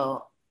a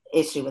struggle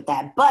issue with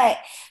that. But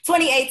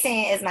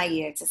 2018 is my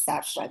year to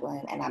stop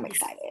struggling, and I'm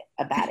excited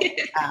about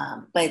it.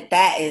 But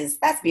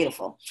that's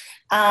beautiful.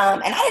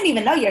 And I didn't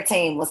even know your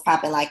team was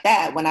popping like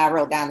that when I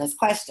wrote down this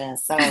question.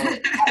 So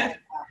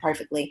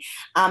perfectly.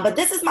 But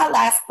this is my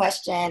last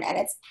question, and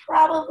it's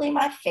probably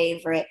my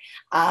favorite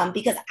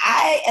because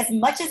as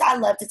much as I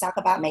love to talk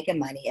about making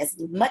money, as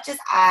much as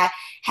I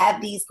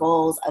have these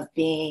goals of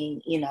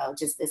being,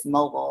 just this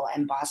mogul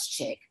and boss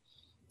chick,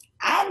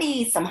 I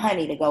need some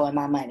honey to go in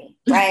my money,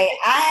 right?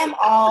 I am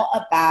all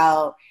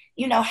about,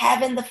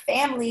 having the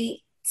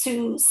family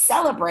to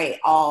celebrate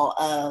all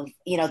of,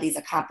 these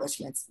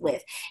accomplishments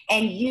with.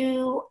 And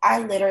you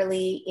are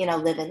literally,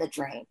 living the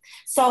dream.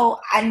 So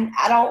I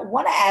don't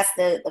want to ask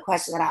the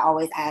question that I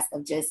always ask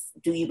of just,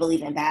 do you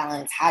believe in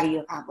balance? How do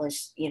you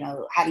accomplish,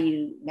 how do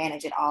you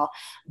manage it all?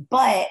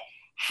 But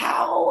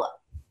how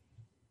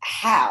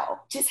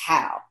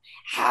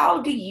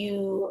do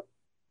you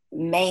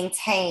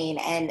maintain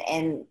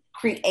and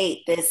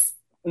create this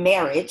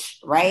marriage,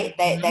 right?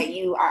 That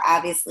you are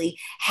obviously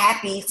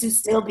happy to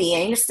still be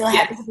in. You're still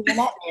happy to be in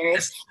that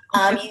marriage.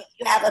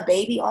 You have a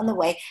baby on the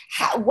way.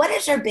 What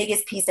is your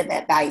biggest piece of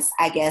advice,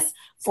 I guess,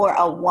 for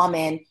a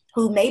woman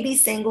who may be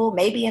single,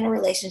 may be in a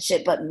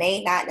relationship, but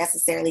may not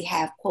necessarily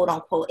have quote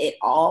unquote it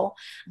all?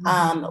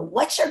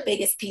 What's your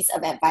biggest piece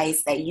of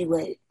advice that you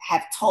would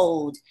have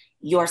told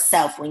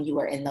yourself when you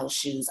were in those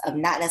shoes of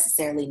not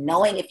necessarily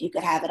knowing if you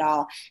could have it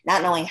all,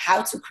 not knowing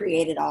how to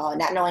create it all,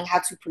 not knowing how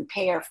to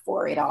prepare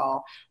for it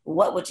all?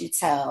 What would you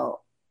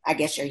tell, I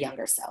guess, your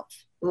younger self?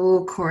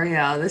 Oh,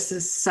 Coriel, this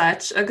is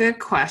such a good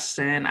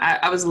question.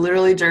 I was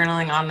literally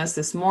journaling on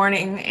this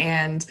morning,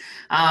 and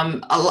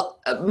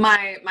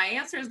my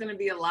answer is going to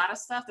be a lot of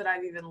stuff that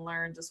I've even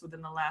learned just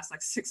within the last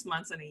 6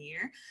 months and a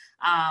year,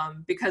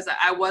 because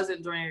I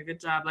wasn't doing a good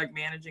job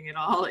managing it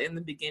all in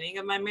the beginning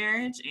of my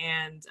marriage.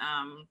 And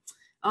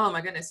oh my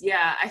goodness,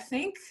 yeah, I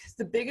think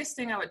the biggest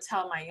thing I would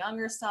tell my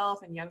younger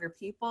self and younger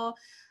people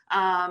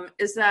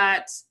is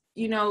that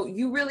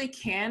you really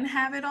can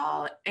have it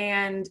all,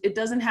 and it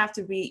doesn't have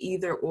to be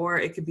either or,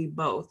 it could be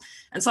both.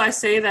 And so I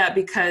say that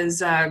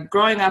because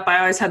growing up, I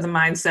always had the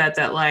mindset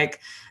that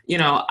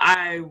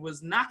I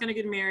was not going to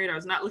get married. I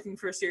was not looking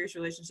for a serious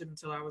relationship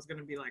until I was going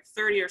to be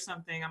 30 or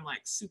something. I'm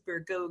super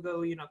go,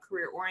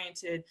 career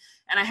oriented.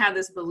 And I had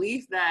this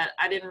belief that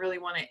I didn't really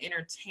want to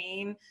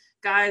entertain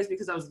guys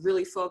because I was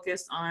really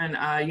focused on,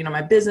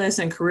 my business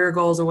and career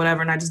goals or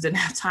whatever. And I just didn't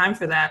have time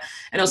for that.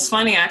 And it was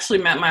funny, I actually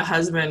met my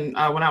husband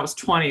when I was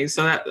 20.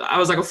 So that I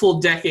was a full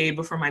decade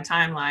before my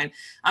timeline.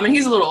 I mean,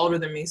 he's a little older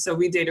than me, so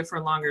we dated for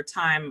a longer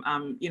time,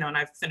 and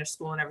I finished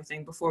school and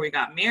everything before we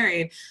got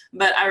married.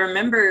 But I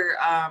remember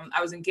I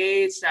was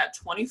engaged at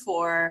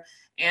 24.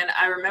 And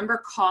I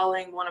remember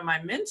calling one of my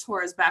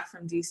mentors back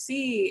from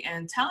DC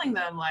and telling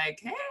them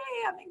hey,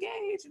 I'm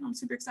engaged and I'm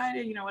super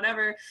excited,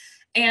 whatever.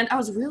 And I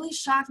was really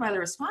shocked by the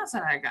response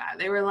that I got.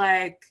 They were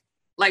like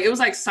it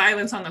was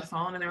silence on the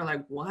phone, and they were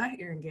like, what,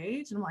 you're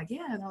engaged? And I'm like,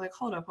 yeah. And they're like,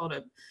 hold up.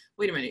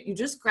 Wait a minute. You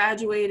just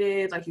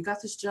graduated, you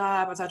got this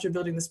job. I thought you're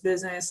building this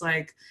business,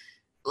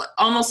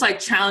 almost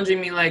challenging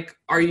me,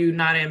 are you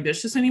not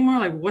ambitious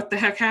anymore? What the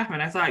heck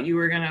happened? I thought you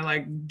were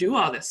gonna do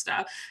all this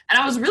stuff. And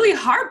I was really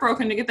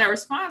heartbroken to get that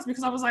response,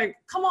 because I was like,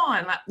 come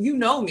on,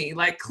 me,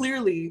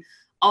 clearly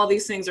all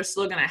these things are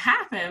still gonna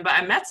happen, but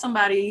I met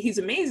somebody, he's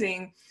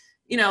amazing,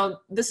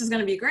 this is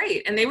gonna be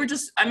great. And they were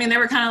they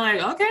were kind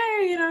of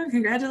okay,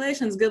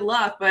 congratulations, good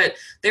luck. But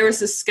there was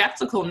this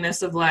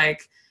skepticalness of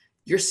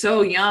you're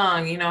so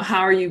young,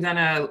 how are you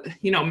gonna,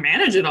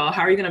 manage it all?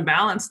 How are you gonna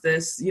balance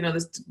this?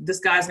 This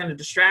guy's gonna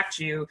distract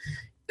you.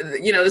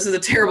 This is a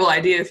terrible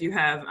idea if you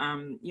have,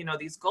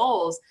 these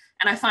goals.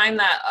 And I find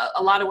that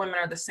a lot of women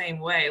are the same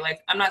way.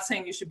 I'm not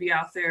saying you should be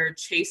out there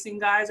chasing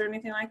guys or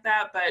anything like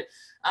that, but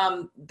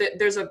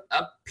there's a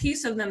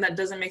piece of them that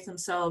doesn't make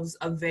themselves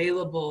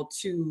available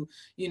to,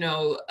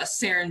 a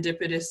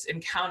serendipitous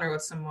encounter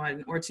with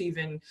someone, or to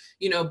even,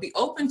 be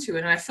open to it.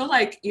 And I feel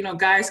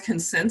guys can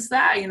sense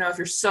that, if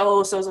you're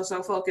so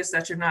focused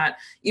that you're not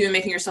even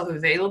making yourself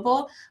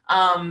available,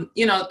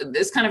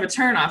 it's kind of a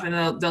turnoff,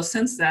 and they'll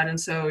sense that. And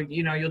so,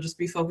 you'll just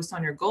be focused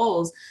on your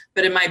goals,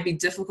 but it might be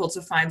difficult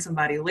to find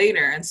somebody later.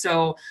 And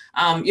so,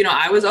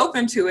 I was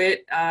open to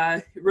it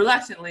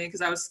reluctantly,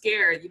 because I was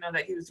scared,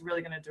 that he was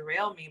really going to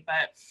derail me.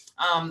 But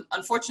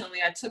unfortunately,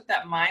 I took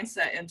that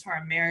mindset into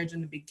our marriage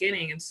in the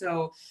beginning. And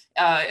so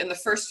in the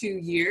first few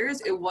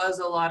years, it was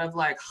a lot of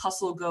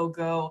hustle,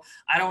 go.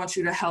 I don't want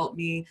you to help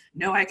me.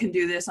 No, I can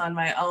do this on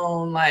my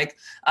own.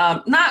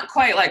 Not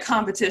quite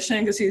competition,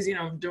 because he's,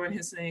 doing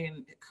his thing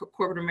in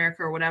corporate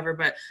America or whatever.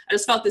 But I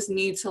just felt this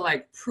need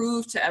to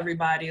prove to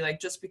everybody,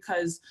 just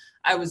because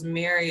I was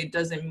married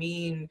doesn't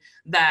mean,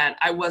 that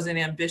I wasn't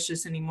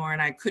ambitious anymore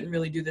and I couldn't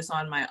really do this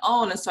on my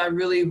own. And so I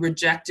really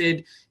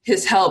rejected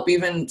his help,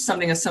 even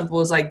something as simple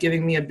as like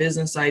giving me a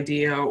business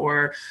idea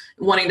or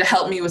wanting to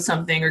help me with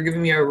something or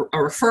giving me a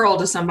referral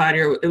to somebody.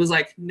 Or it was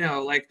like,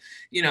 no, like,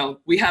 you know,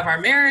 we have our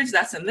marriage,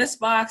 that's in this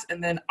box,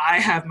 and then I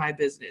have my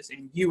business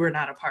and you are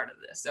not a part of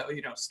this. So,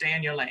 you know, stay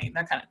in your lane,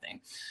 that kind of thing.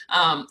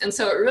 And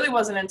so it really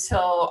wasn't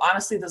until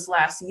honestly this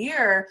last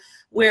year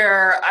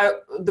where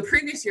the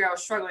previous year I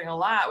was struggling a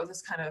lot with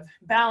this kind of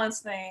balance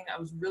thing. I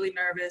was really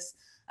nervous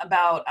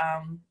about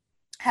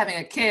having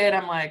a kid.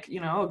 I'm like, you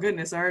know, oh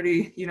goodness, I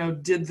already, you know,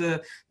 did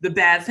the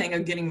bad thing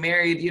of getting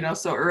married, you know,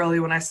 so early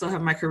when I still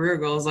have my career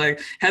goals. Like,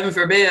 heaven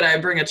forbid I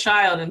bring a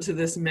child into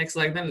this mix,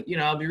 like then, you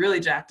know, I'll be really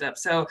jacked up.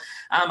 So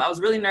I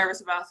was really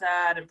nervous about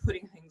that and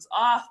putting things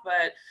off.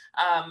 But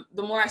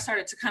the more I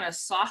started to kind of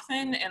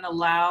soften and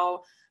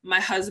allow my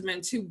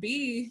husband to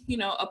be, you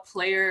know, a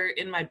player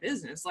in my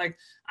business. Like,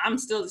 I'm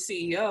still the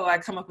CEO. I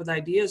come up with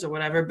ideas or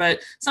whatever,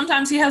 but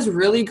sometimes he has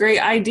really great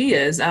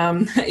ideas.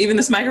 Even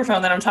this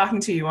microphone that I'm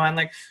talking to you on,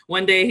 like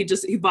one day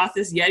he bought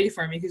this Yeti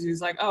for me because he was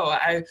like, oh,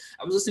 I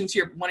was listening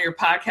to one of your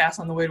podcasts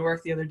on the way to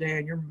work the other day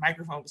and your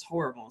microphone was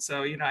horrible.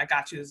 So, you know, I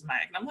got you this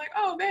mic. And I'm like,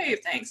 oh, babe,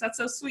 thanks. That's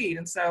so sweet.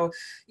 And so,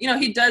 you know,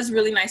 he does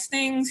really nice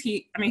things.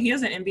 He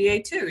has an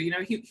MBA too, you know,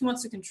 he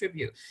wants to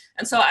contribute.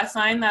 And so I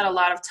find that a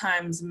lot of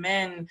times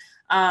men,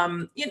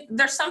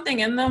 there's something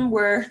in them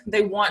where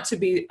they want to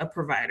be a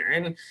provider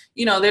and,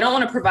 you know, they don't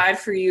want to provide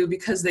for you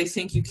because they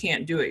think you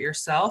can't do it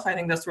yourself. I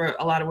think that's where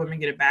a lot of women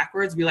get it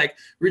backwards. We like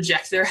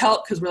reject their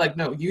help because we're like,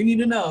 no, you need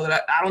to know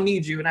that I don't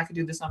need you and I can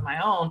do this on my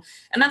own.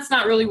 And that's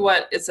not really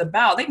what it's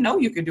about. They know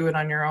you could do it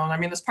on your own. I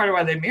mean, that's part of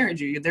why they married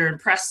you. They're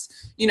impressed,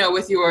 you know,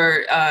 with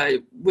your,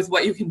 with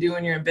what you can do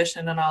and your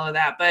ambition and all of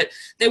that, but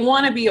they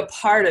want to be a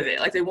part of it.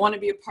 Like, they want to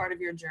be a part of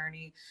your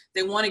journey.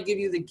 They want to give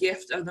you the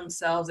gift of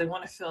themselves. They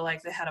want to feel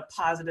like they had a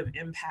positive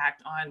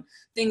impact on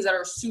things that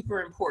are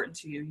super important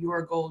to you,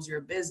 your goals,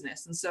 your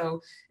business. And so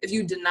if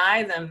you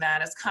deny them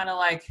that, it's kind of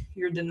like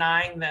you're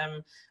denying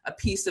them a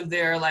piece of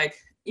their, like,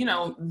 you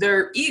know,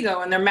 their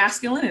ego and their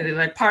masculinity.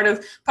 Like part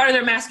of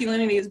their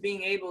masculinity is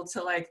being able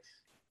to like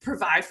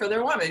provide for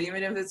their woman,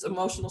 even if it's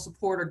emotional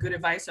support or good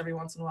advice every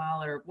once in a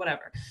while or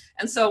whatever.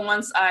 And so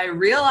once I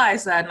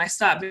realized that and I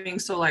stopped being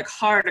so like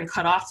hard and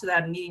cut off to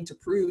that and needing to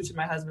prove to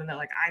my husband that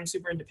like I'm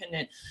super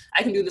independent,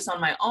 I can do this on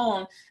my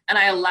own, and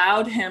I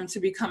allowed him to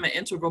become an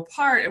integral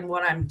part in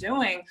what I'm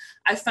doing,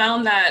 I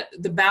found that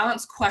the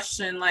balance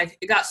question, like,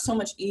 it got so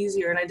much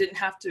easier and I didn't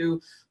have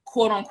to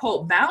quote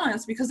unquote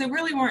balance because they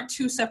really weren't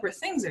two separate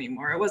things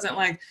anymore. It wasn't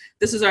like,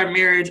 this is our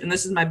marriage and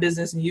this is my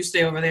business and you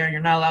stay over there and you're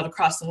not allowed to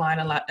cross the line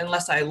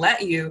unless I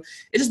let you.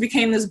 It just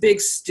became this big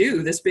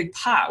stew, this big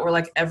pot where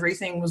like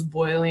everything was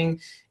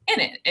boiling in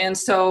it. And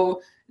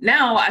so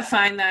now I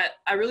find that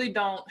I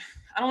don't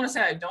want to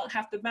say I don't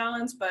have to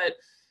balance, but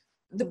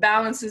the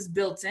balance is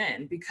built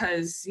in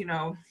because, you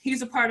know,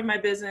 he's a part of my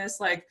business.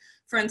 Like,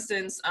 for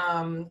instance,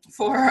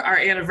 for our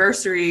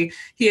anniversary,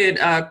 he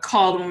had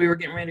called when we were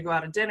getting ready to go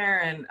out to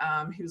dinner, and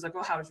he was like,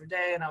 oh, how was your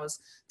day? And I was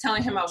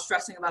telling him I was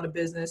stressing about a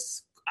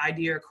business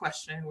idea or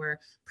question where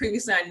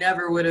previously I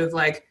never would have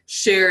like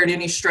shared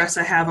any stress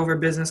I have over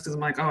business because I'm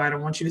like, oh, I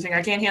don't want you to think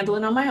I can't handle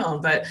it on my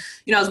own. But,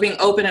 you know, I was being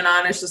open and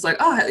honest, just like,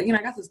 oh, you know,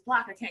 I got this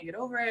block, I can't get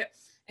over it.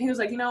 And he was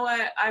like, you know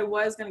what, I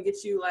was going to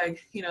get you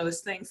like, you know,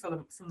 this thing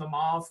from the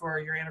mall for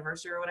your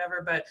anniversary or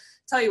whatever. But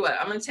tell you what,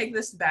 I'm going to take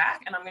this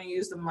back and I'm going to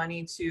use the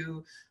money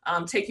to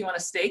take you on a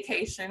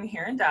staycation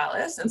here in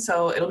Dallas. And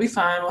so it'll be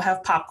fun. We'll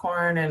have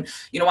popcorn and,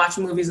 you know, watch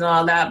movies and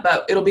all that.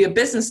 But it'll be a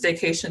business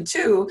staycation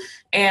too.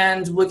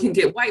 And we can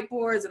get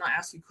whiteboards and I'll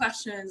ask you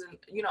questions and,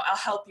 you know, I'll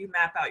help you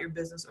map out your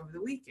business over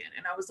the weekend.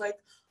 And I was like,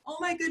 oh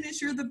my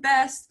goodness, you're the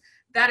best.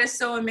 That is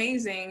so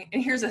amazing.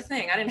 And here's the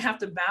thing, I didn't have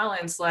to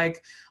balance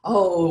like,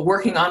 oh,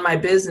 working on my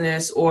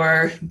business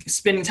or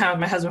spending time with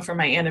my husband for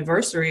my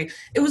anniversary.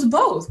 It was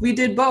both. We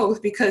did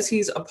both because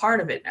he's a part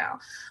of it now.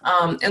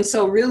 And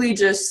so really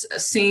just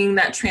seeing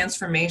that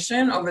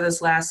transformation over this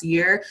last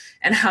year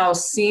and how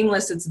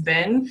seamless it's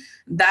been,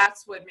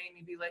 that's what made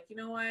me be like, you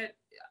know what?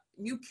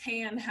 You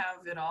can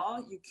have it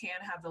all. You can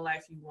have the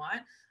life you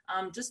want.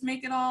 Just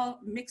make it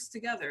all mixed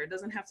together. It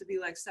doesn't have to be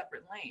like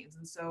separate lanes.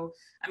 And so,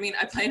 I mean,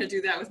 I plan to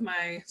do that with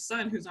my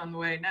son who's on the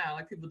way now.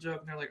 Like, people joke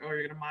and they're like, oh,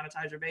 you're going to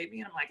monetize your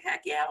baby? And I'm like,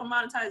 heck yeah, I'll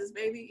monetize this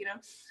baby, you know,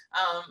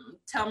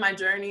 tell my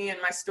journey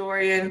and my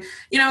story. And,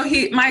 you know,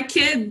 my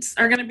kids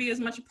are going to be as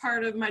much a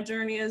part of my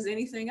journey as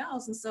anything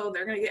else. And so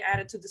they're going to get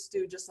added to the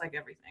stew just like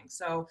everything.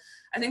 So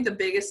I think the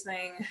biggest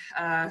thing,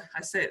 I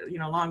say, you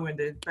know,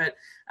 long-winded, but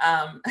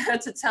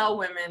to tell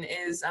women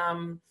is,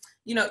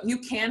 you know, you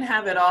can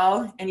have it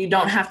all and you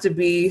don't have to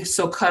be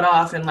so cut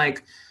off and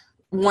like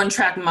one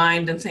track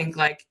mind and think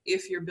like,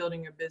 if you're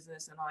building your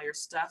business and all your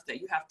stuff, that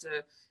you have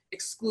to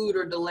exclude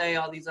or delay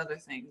all these other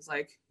things.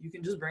 Like, you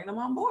can just bring them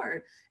on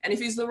board. And if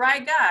he's the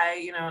right guy,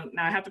 you know,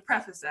 now I have to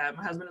preface that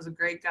my husband is a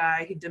great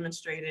guy. He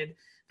demonstrated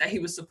that he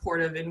was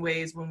supportive in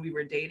ways when we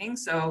were dating.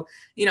 So,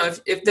 you know,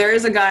 if there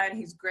is a guy and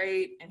he's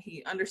great and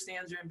he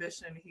understands your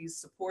ambition, he's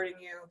supporting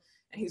you,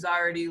 and he's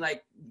already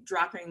like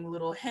dropping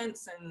little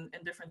hints and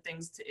different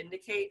things to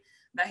indicate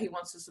that he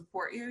wants to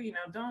support you, you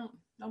know,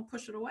 don't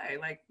push it away.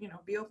 Like, you know,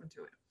 be open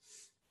to it.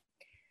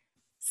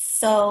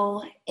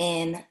 So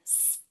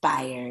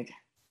inspired.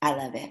 I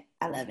love it.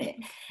 I love it.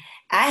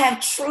 I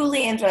have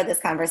truly enjoyed this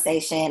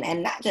conversation,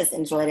 and not just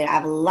enjoyed it.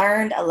 I've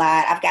learned a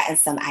lot. I've gotten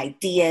some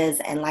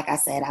ideas. And like I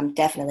said, I'm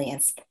definitely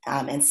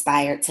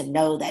inspired to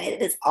know that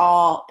it is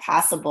all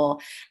possible.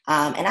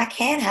 And I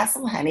can have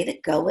some honey to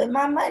go with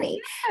my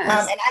money.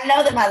 Yes. And I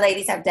know that my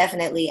ladies have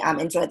definitely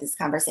enjoyed this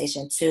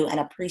conversation too,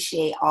 and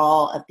appreciate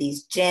all of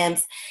these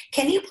gems.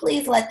 Can you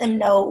please let them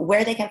know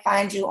where they can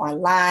find you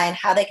online,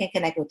 how they can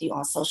connect with you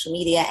on social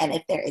media, and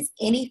if there is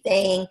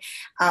anything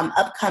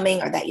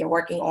upcoming or that you're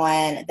working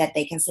on that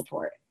they can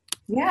support?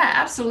 Yeah,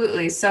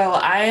 absolutely. So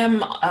I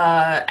am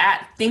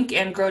at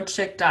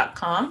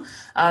thinkandgrowchick.com.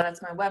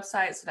 That's my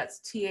website. So that's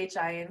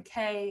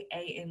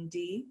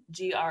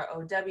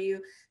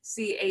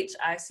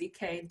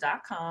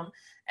thinkandgrowchick.com.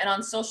 And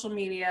on social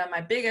media,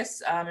 my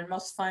biggest and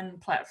most fun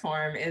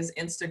platform is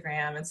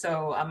Instagram. And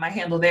so my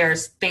handle there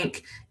is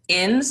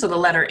ThinkIn, so the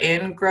letter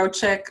N, Grow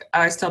Chick. I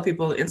always tell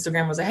people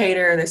Instagram was a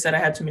hater. They said I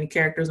had too many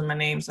characters in my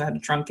name, so I had to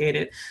truncate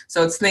it.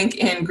 So it's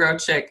ThinkIn, Grow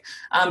Chick.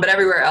 But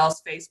everywhere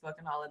else, Facebook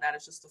and all of that,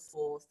 is just a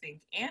full Think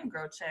and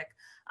Grow Chick.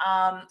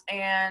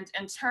 And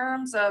in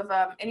terms of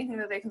anything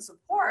that they can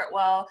support,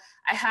 well,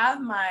 I have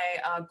my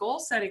goal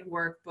setting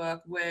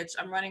workbook, which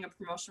I'm running a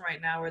promotion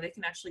right now where they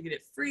can actually get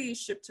it free,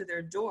 shipped to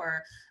their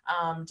door,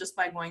 just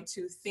by going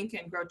to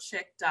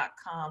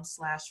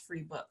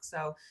thinkandgrowchick.com/free book.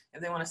 So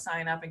if they want to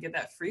sign up and get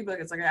that free book,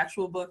 it's like an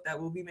actual book that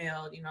will be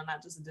mailed, you know,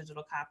 not just a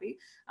digital copy,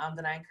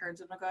 then I encourage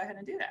them to go ahead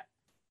and do that.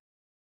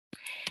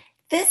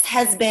 This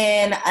has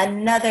been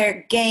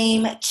another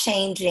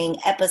game-changing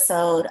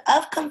episode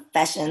of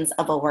Confessions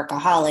of a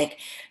Workaholic,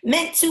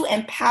 meant to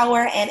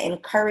empower and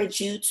encourage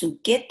you to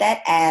get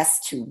that ass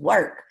to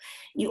work.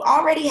 You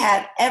already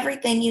have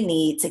everything you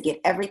need to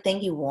get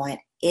everything you want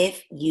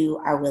if you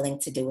are willing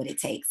to do what it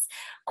takes.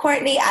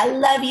 Courtney, I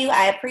love you.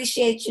 I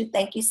appreciate you.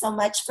 Thank you so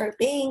much for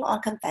being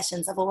on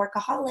Confessions of a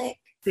Workaholic.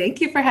 Thank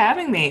you for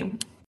having me.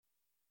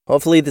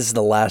 Hopefully this is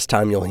the last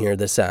time you'll hear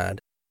this ad.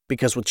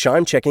 Because with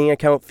Chime checking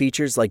account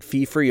features like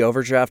fee-free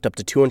overdraft up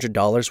to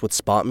 $200 with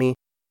SpotMe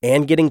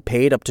and getting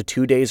paid up to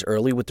 2 days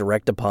early with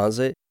direct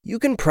deposit, you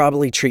can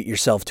probably treat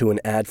yourself to an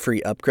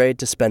ad-free upgrade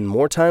to spend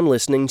more time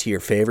listening to your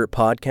favorite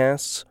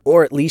podcasts,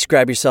 or at least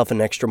grab yourself an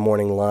extra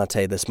morning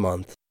latte this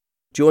month.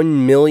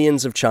 Join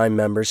millions of Chime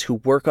members who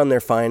work on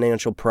their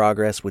financial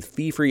progress with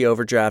fee-free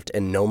overdraft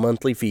and no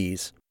monthly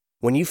fees.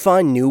 When you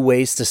find new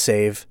ways to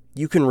save,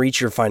 you can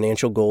reach your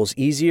financial goals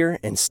easier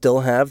and still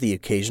have the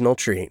occasional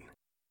treat.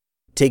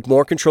 Take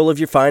more control of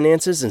your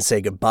finances and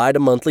say goodbye to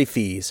monthly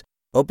fees.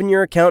 Open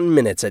your account in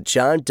minutes at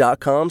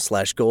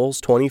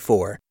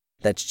chime.com/goals24.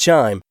 That's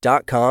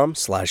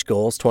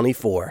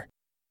chime.com/goals24.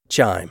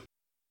 Chime.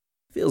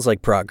 Feels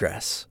like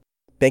progress.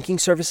 Banking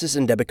services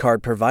and debit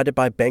card provided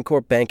by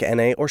Bancorp Bank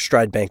N.A. or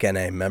Stride Bank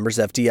N.A. Members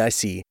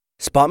FDIC.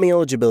 SpotMe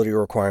eligibility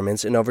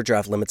requirements and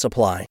overdraft limits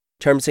apply.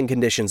 Terms and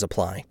conditions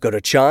apply. Go to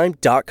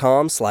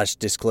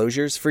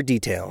chime.com/disclosures for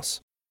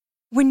details.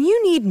 When you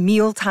need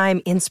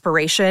mealtime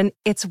inspiration,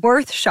 it's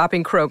worth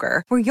shopping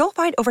Kroger, where you'll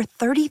find over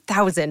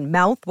 30,000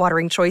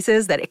 mouth-watering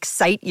choices that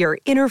excite your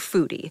inner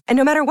foodie. And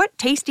no matter what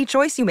tasty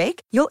choice you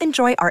make, you'll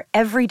enjoy our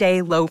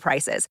everyday low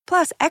prices,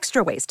 plus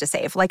extra ways to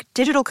save, like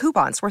digital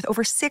coupons worth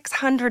over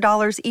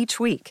 $600 each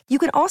week. You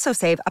can also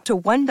save up to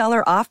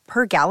 $1 off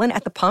per gallon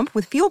at the pump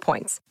with fuel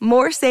points.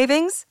 More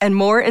savings and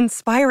more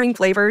inspiring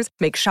flavors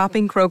make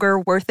shopping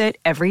Kroger worth it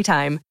every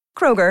time.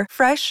 Kroger,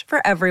 fresh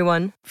for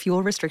everyone.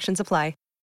 Fuel restrictions apply.